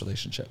my last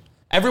relationship.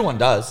 Everyone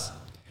does.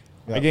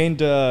 I gained,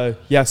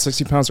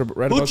 60 pounds.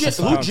 Right Who about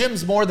 60 pounds.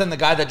 gyms more than the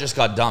guy that just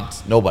got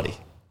dumped? Nobody.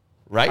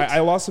 Right? I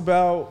lost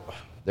about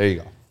There you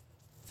go.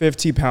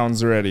 50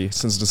 pounds already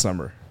since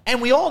December.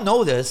 And we all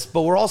know this,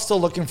 but we're all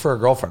still looking for a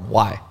girlfriend.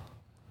 Why?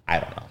 I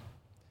don't know.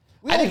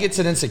 I think it's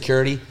an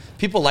insecurity.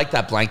 People like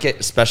that blanket,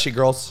 especially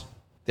girls.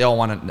 They all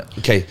want to.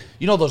 Okay,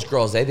 those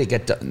girls, they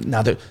get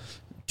now they're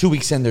 2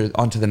 weeks in, they're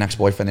on to the next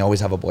boyfriend. They always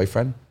have a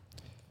boyfriend.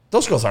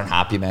 Those girls aren't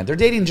happy, man. They're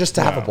dating just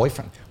to have a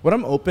boyfriend. What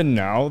I'm open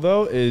now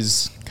though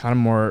is kind of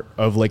more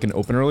of like an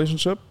open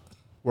relationship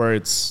where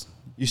it's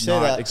you say not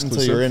that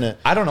exclusive. until you're in it.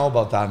 I don't know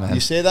about that, man. You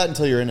say that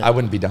until you're in it. I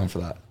wouldn't be down for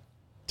that.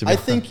 to be I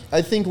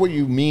honest. think what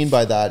you mean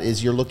by that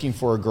is you're looking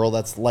for a girl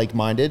that's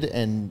like-minded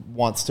and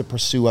wants to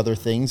pursue other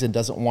things and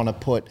doesn't want to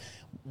put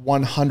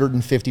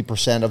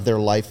 150% of their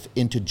life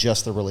into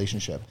just the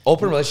relationship.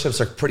 Open relationships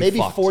are pretty Maybe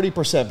fucked.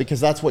 40% because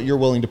that's what you're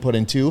willing to put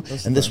into.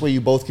 And this way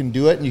you both can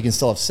do it and you can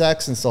still have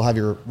sex and still have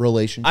your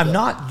relationship. I'm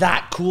not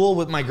that cool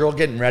with my girl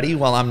getting ready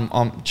while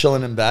I'm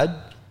chilling in bed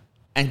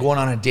and going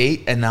on a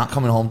date and not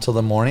coming home till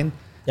the morning.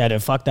 Yeah,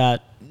 dude, fuck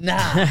that.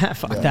 Nah.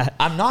 Fuck that.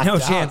 I'm not no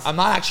down. chance. I'm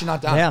not actually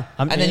not down. Yeah,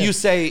 and then you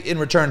say in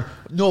return,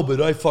 no,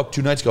 but I fucked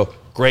 2 nights ago.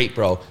 Great,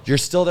 bro. You're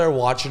still there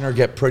watching her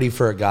get pretty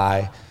for a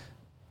guy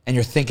and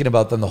you're thinking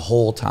about them the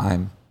whole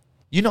time.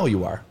 You know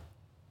you are.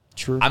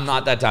 True. I'm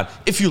not that down.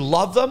 If you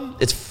love them,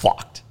 it's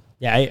fucked.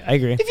 Yeah, I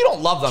agree. If you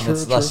don't love them,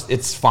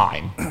 it's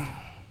fine.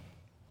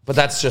 But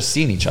that's just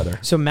seeing each other.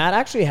 So Matt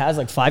actually has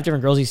like 5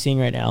 different girls he's seeing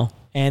right now,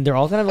 and they're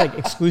all kind of like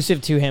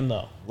exclusive to him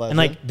though. Legend.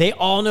 And like they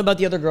all know about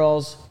the other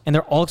girls, and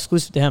they're all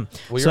exclusive to him.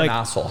 Well, so you're like, an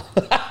asshole.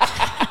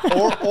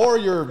 or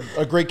you're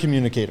a great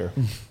communicator.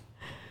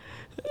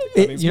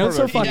 you know what's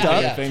so fucked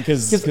up?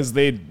 Because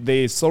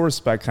they still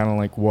respect kind of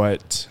like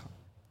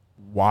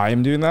why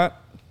I'm doing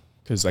that.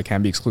 because I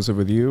can't be exclusive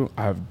with you.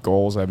 I have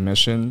goals, I have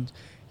missions.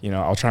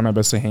 I'll try my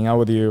best to hang out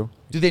with you.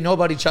 Do they know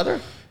about each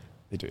other?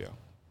 They do, yeah.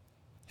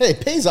 Hey,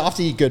 it pays off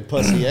to eat good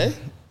pussy, eh?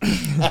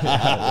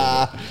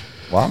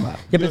 Wow, man.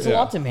 Yeah, but it's a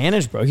lot to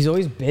manage, bro. He's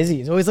always busy.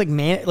 He's always like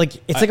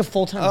it's like a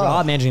full-time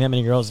job managing that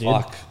many girls, dude.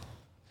 Fuck.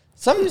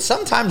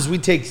 Sometimes we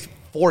take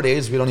 4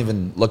 days. We don't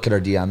even look at our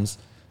DMs.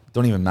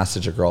 Don't even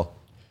message a girl.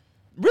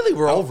 Really,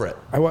 we're over it.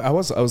 I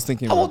was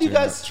thinking. How about old are you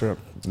doing guys? that Trip.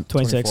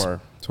 26.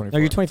 24. No,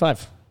 you're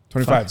 25.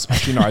 25.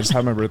 Actually, no, I just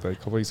had my birthday a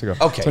couple weeks ago.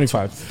 Okay.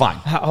 25. Fine.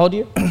 How old are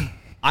you?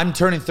 I'm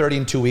turning 30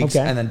 in 2 weeks,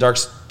 Okay. and then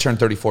Dark's turned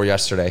 34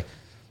 yesterday.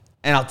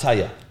 And I'll tell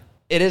you,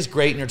 it is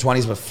great in your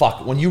 20s, but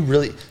fuck, when you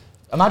really...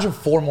 Imagine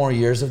 4 more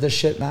years of this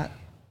shit, Matt.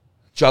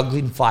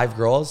 Juggling 5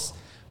 girls,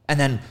 and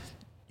then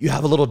you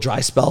have a little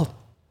dry spell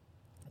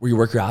where you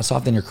work your ass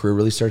off, then your career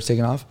really starts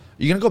taking off.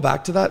 Are you going to go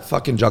back to that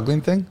fucking juggling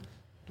thing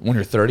when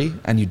you're 30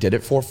 and you did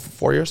it for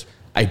 4 years?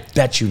 I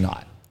bet you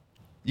not.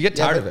 You get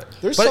tired of it.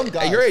 There's but some at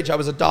guys- your age, I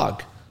was a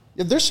dog.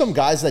 Yeah, there's some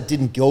guys that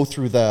didn't go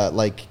through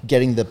the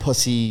getting the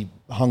pussy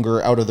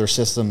hunger out of their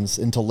systems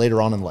until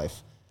later on in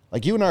life.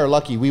 Like you and I are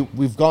lucky.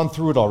 We've gone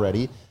through it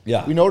already.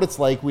 Yeah. We know what it's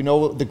like. We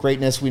know the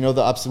greatness. We know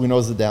the ups. We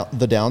know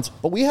the downs.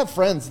 But we have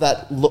friends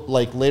that look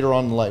like later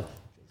on in life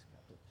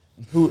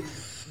who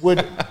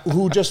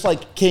just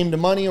like came to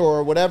money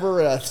or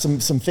whatever, some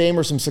fame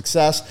or some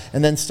success,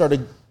 and then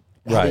started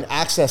having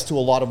access to a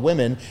lot of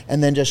women,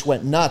 and then just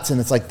went nuts.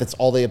 And it's like that's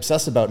all they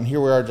obsess about. And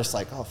here we are, just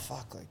like, oh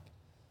fuck, like.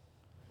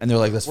 And they're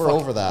like, We're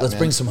over that, Let's man.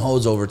 bring some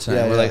hoes over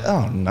tonight. Yeah, We're yeah. like,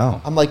 oh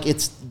no. I'm like,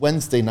 it's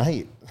Wednesday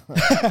night.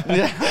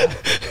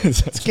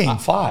 It's game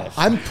 5.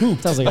 I'm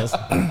pooped. Sounds like us.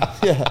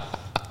 Yeah.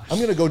 I'm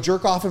going to go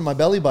jerk off in my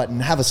belly button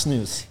and have a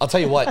snooze. I'll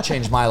tell you what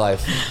changed my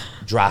life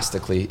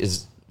drastically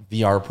is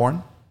VR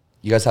porn.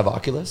 You guys have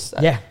Oculus?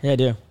 Yeah, I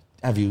do.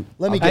 Have you?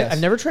 Let me guess. I've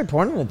never tried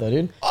porn in it though,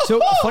 dude.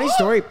 So funny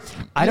story.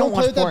 I You don't play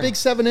watch with that porn. big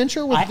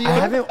 7-incher with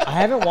VR? I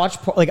haven't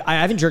watched porn. Like I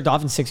haven't jerked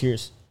off in 6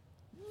 years.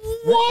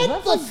 What Isn't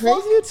that the fucking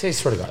fuck? crazy? Say,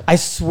 swear to God. I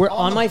swear On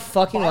on the my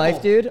fucking Bible.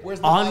 life, dude. Where's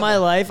the On my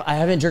Bible? life, I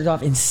haven't jerked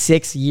off in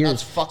 6 years.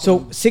 That's fucking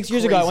so 6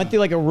 years ago, I crazy. went through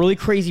like a really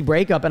crazy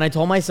breakup, and I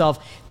told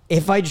myself,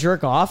 if I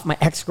jerk off, my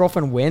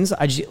ex-girlfriend wins.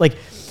 I just like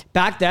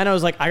back then I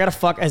was like, I gotta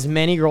fuck as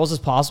many girls as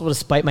possible to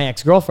spite my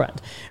ex-girlfriend,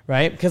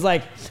 right? Because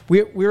like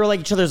we were like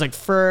each other's like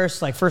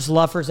first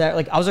love, first act.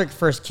 Like I was like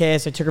first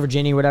kiss. I took her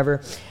virginity,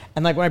 whatever.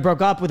 And like when I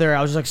broke up with her,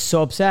 I was just like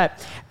so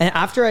upset. And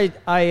after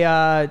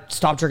I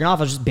stopped jerking off,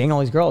 I was just banging all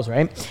these girls,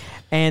 right?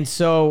 And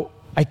so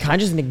I kind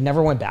of just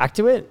never went back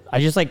to it. I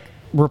just like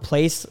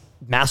replaced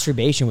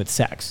masturbation with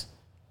sex.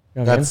 You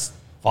know what I mean? That's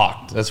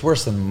fucked. That's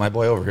worse than my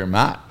boy over here,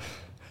 Matt.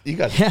 You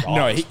guys are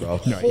dogs, bro.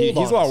 He's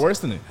a lot worse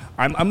than it.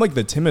 I'm like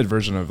the timid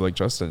version of like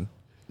Justin.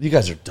 You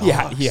guys are dogs.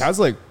 Yeah, he has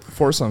like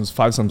 4-somes,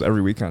 5-somes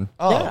every weekend.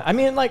 Yeah, I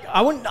mean, like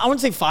I wouldn't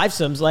say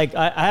 5-somes. Like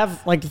I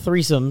have like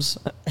 3-somes,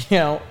 you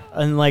know,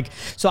 and like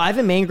so I have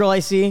a main girl I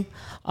see,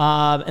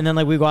 and then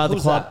like we go out to the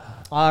Who's club.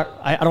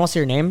 I don't want to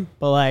say her name,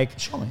 but like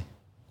Show me.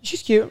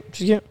 she's cute.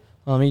 She's cute.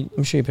 Let me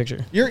show you a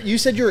picture. You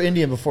said you were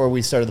Indian before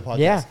we started the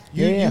podcast.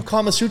 Yeah. You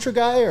Kama Sutra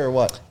guy or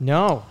what?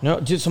 No,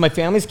 dude. So my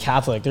family's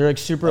Catholic. They're like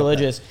super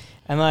religious,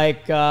 and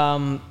like I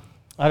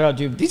don't know,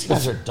 dude. These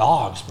guys are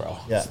dogs, bro.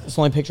 Yeah. It's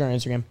the only picture on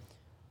Instagram.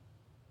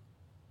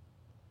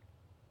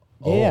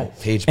 Oh, Yeah.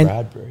 Paige And-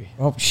 Bradbury.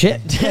 Oh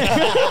shit.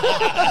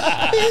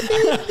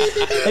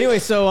 Anyway,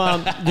 so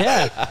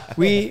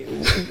we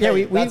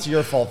That's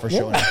your fault for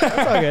showing up. it's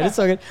all good. It's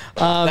all good.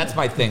 That's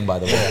my thing, by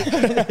the way.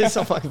 It's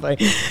so fucking funny.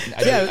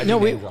 I do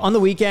We name drop. on the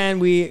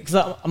weekend because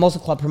I'm also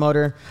a club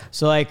promoter,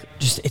 so like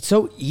just it's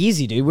so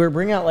easy, dude. We're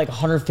bringing out like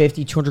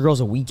 150, 200 girls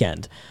a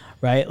weekend,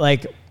 right?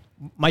 Like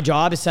my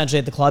job essentially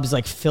at the club is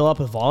like fill up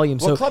with volume.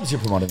 What clubs you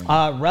promoting?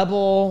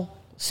 Rebel,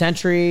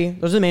 Century,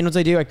 those are the main ones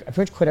I do. I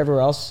pretty much quit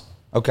everywhere else.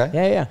 Okay.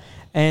 Yeah.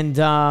 And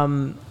Where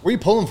are you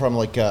pulling from?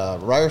 Like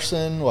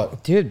Ryerson?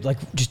 What? dude, like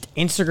just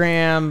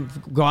Instagram,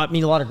 go out,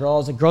 meet a lot of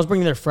girls. Like girls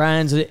bringing their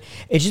friends. It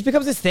just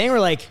becomes this thing where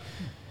like,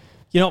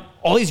 you know,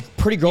 all these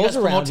pretty You girls guys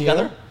promote around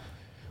together? you.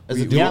 As a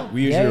We, duo? Yeah.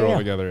 we usually roll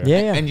together.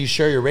 Yeah. And you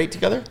share your rate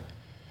together?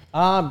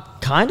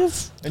 Kind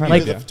of. And you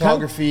Like, do the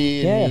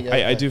photography. And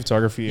Yeah. I do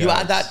photography. You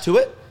add that to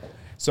it?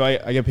 So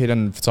I get paid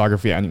on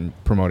photography and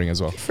promoting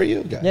as well. For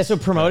you guys. Yeah, so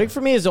promoting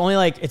for me is only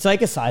like it's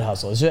like a side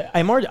hustle. It's just,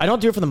 I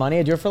don't do it for the money.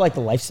 I do it for like the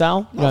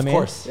lifestyle. You know Of what I mean?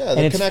 course. Yeah, the and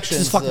it's connections,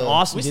 just fucking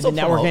awesome. we Dude, still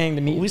the networking, promote.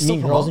 the We meeting still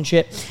girls promote. and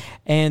shit.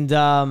 And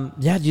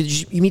yeah,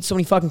 you meet so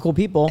many fucking cool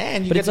people.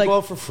 And you but get it's to like, go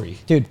out for free.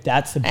 dude,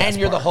 that's the best. And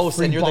you're the part. host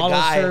Free and you're the bottle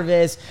guy.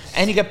 service.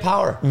 And you get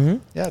power.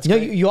 Yeah, it's No,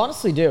 great. you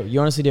honestly do. You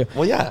honestly do.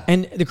 Well, yeah.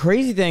 And the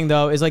crazy thing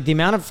though is like the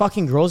amount of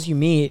fucking girls you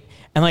meet,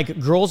 and like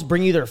girls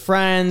bring you their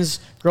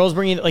friends, girls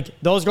bring you like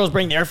those girls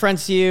bring their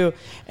friends to you,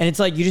 and it's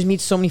like you just meet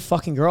so many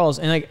fucking girls,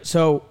 and like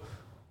so,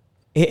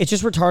 it's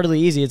just retardedly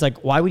easy. It's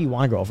like why would you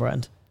want a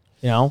girlfriend?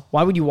 You know,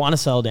 why would you want to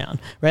settle down,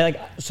 right? Like,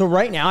 so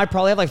right now I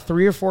probably have like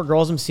 3 or 4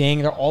 girls I'm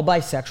seeing. They're all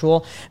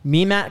bisexual.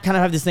 Me and Matt kind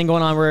of have this thing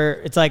going on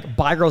where it's like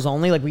bi girls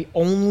only. Like we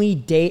only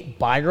date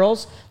bi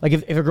girls. Like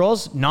if a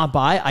girl's not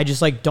bi, I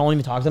just like don't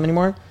even talk to them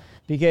anymore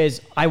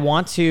because I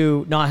want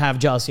to not have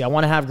jealousy. I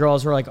want to have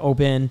girls who are like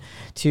open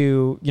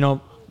to, you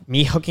know,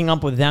 me hooking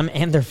up with them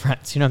and their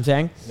friends. You know what I'm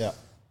saying? Yeah.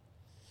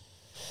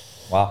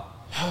 Wow.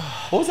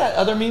 What was that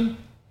other meme?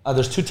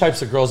 There's two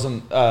types of girls,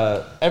 and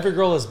every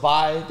girl is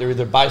bi. They're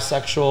either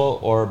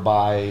bisexual or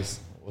bi.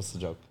 What's the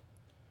joke?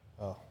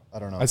 Oh, I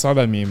don't know. I saw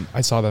that meme.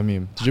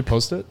 Did you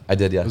post it? I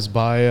did, yeah. It was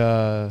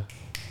by.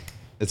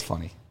 It's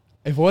funny.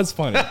 It was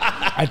funny.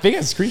 I think I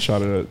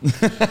screenshotted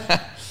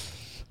it.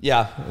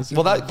 Yeah.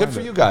 Well, that good for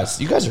you guys.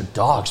 You guys are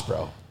dogs,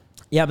 bro.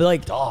 Yeah, but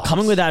like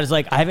coming with that is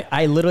like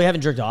I literally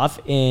haven't jerked off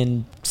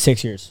in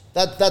 6 years.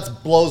 That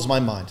blows my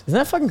mind. Isn't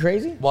that fucking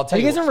crazy? Well, I'll tell have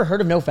you you guys ever heard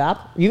of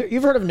NoFap?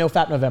 You've heard of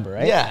NoFap November,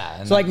 right?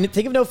 Yeah. So like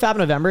think of NoFap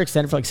November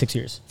extended for like 6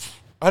 years.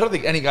 I don't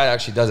think any guy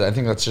actually does it. I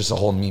think that's just a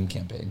whole meme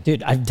campaign.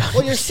 Dude, I've done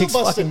Well, it you're for still 6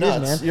 busting fucking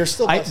years, nuts. man. You're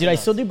still busting I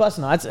nuts. still do bust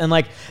nuts. And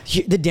like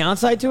the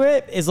downside to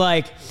it is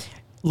like,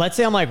 let's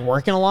say I'm like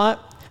working a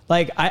lot.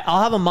 Like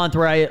I'll have a month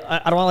where I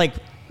don't want like,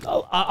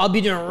 I'll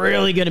be doing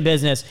really good in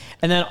business.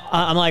 And then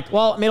I'm like,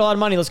 well, I made a lot of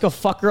money. Let's go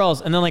fuck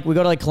girls. And then like we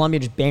go to like Colombia,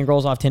 just bang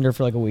girls off Tinder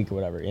for like a week or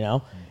whatever, you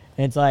know?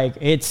 And it's like,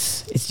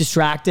 it's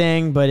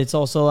distracting, but it's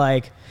also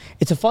like,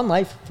 it's a fun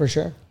life for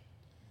sure.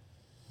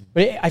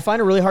 But I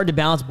find it really hard to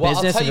balance Well,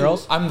 business I'll and tell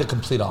girls. you, I'm the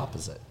complete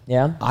opposite.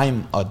 Yeah?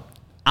 I'm a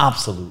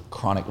absolute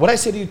chronic. What I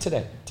say to you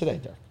today,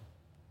 Derek?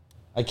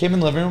 I came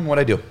in the living room. What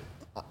I do?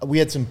 We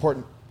had some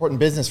important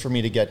business for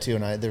me to get to,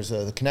 and there's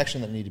a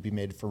connection that needed to be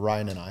made for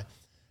Ryan and I.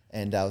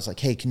 And I was like,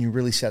 hey, can you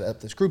really set up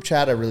this group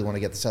chat? I really want to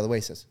get this out of the way.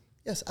 He says,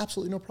 yes,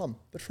 absolutely, no problem.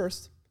 But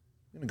first,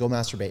 I'm going to go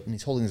masturbate. And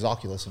he's holding his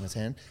Oculus in his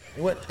hand.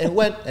 It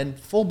went, and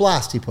full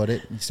blast, he put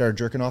it. And he started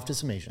jerking off to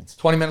some Asians.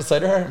 20 minutes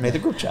later, I made the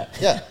group chat.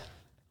 Yeah.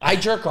 I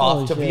jerk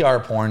off to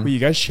VR porn. Wait, you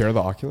guys share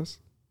the Oculus?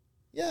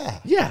 Yeah.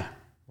 Yeah.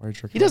 Why are you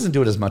jerking He doesn't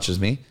do it as much as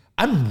me.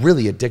 I'm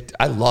really addicted.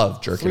 I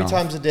love jerking 3 off.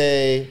 times a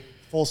day,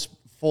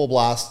 full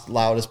blast,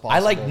 loud as possible. I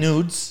like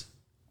nudes,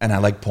 and I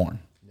like porn.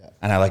 Yeah.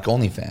 And I like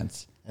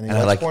OnlyFans. And he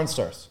likes porn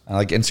stars. I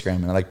like Instagram,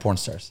 and I like porn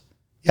stars.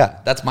 Yeah,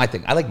 that's my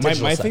thing. I like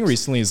digital My sex. thing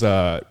recently is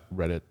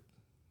Reddit,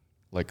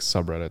 like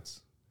subreddits.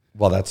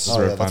 Well, that's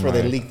Oh, yeah, that's where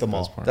they leak them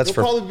all. porn. That's You'll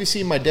for- probably be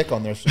seeing my dick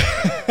on there soon.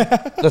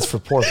 that's for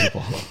poor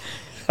people.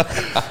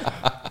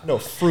 No,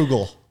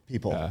 frugal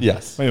people.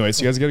 Yes.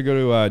 Anyways, you guys got to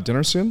go to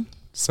dinner soon.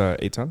 It's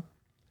 8:10.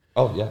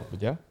 Oh yeah.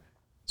 Yeah.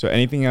 So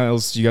anything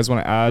else you guys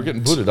want to add? We're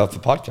getting booted off the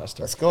podcast.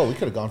 Let's go. We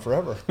could have gone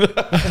forever.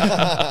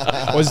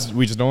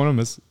 We just don't want to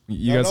miss.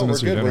 You guys No, want we're to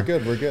see your good.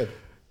 dinner. We're good.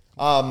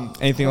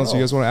 Anything else you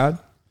guys want to add?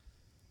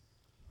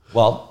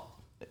 Well,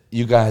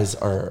 you guys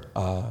are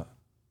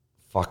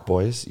fuck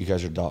boys. You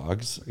guys are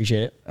dogs,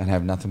 Appreciate it. and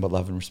have nothing but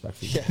love and respect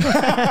for you.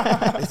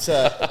 It's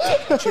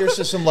cheers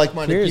to some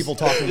like-minded Cheers. people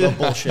talking about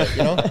bullshit.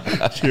 You know?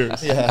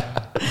 Cheers.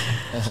 Yeah.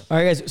 All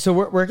right, guys. So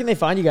where can they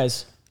find you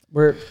guys?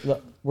 Where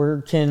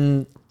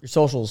can your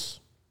socials?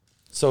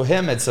 So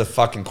him, it's a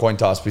fucking coin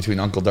toss between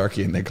Uncle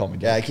Darky and they call me.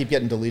 Yeah. Dark. I keep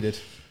getting deleted.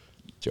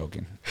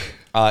 Joking.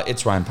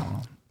 It's Ryan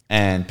Pownall,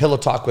 and Pillow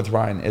Talk with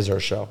Ryan is our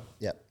show.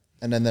 Yeah.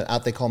 And then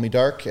They Call Me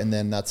Dark, and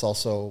then that's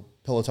also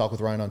Pillow Talk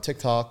with Ryan on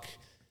TikTok,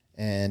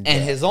 and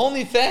His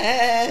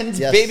OnlyFans,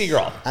 yes, baby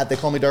girl. They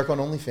Call Me Dark on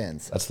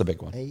OnlyFans. That's the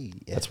big one. Hey,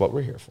 yeah. That's what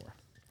we're here for.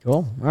 Cool.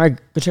 All right,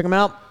 go check them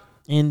out,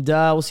 and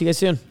we'll see you guys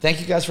soon.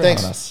 Thank you guys for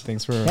Thanks. having us.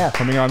 Thanks for Yeah.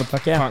 coming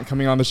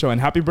on the show, and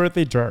happy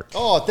birthday, Dirk.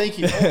 Oh, thank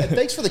you. And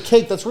thanks for the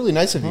cake. That's really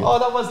nice of you. Oh,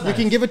 that was You nice.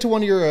 can give it to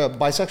one of your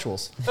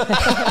bisexuals.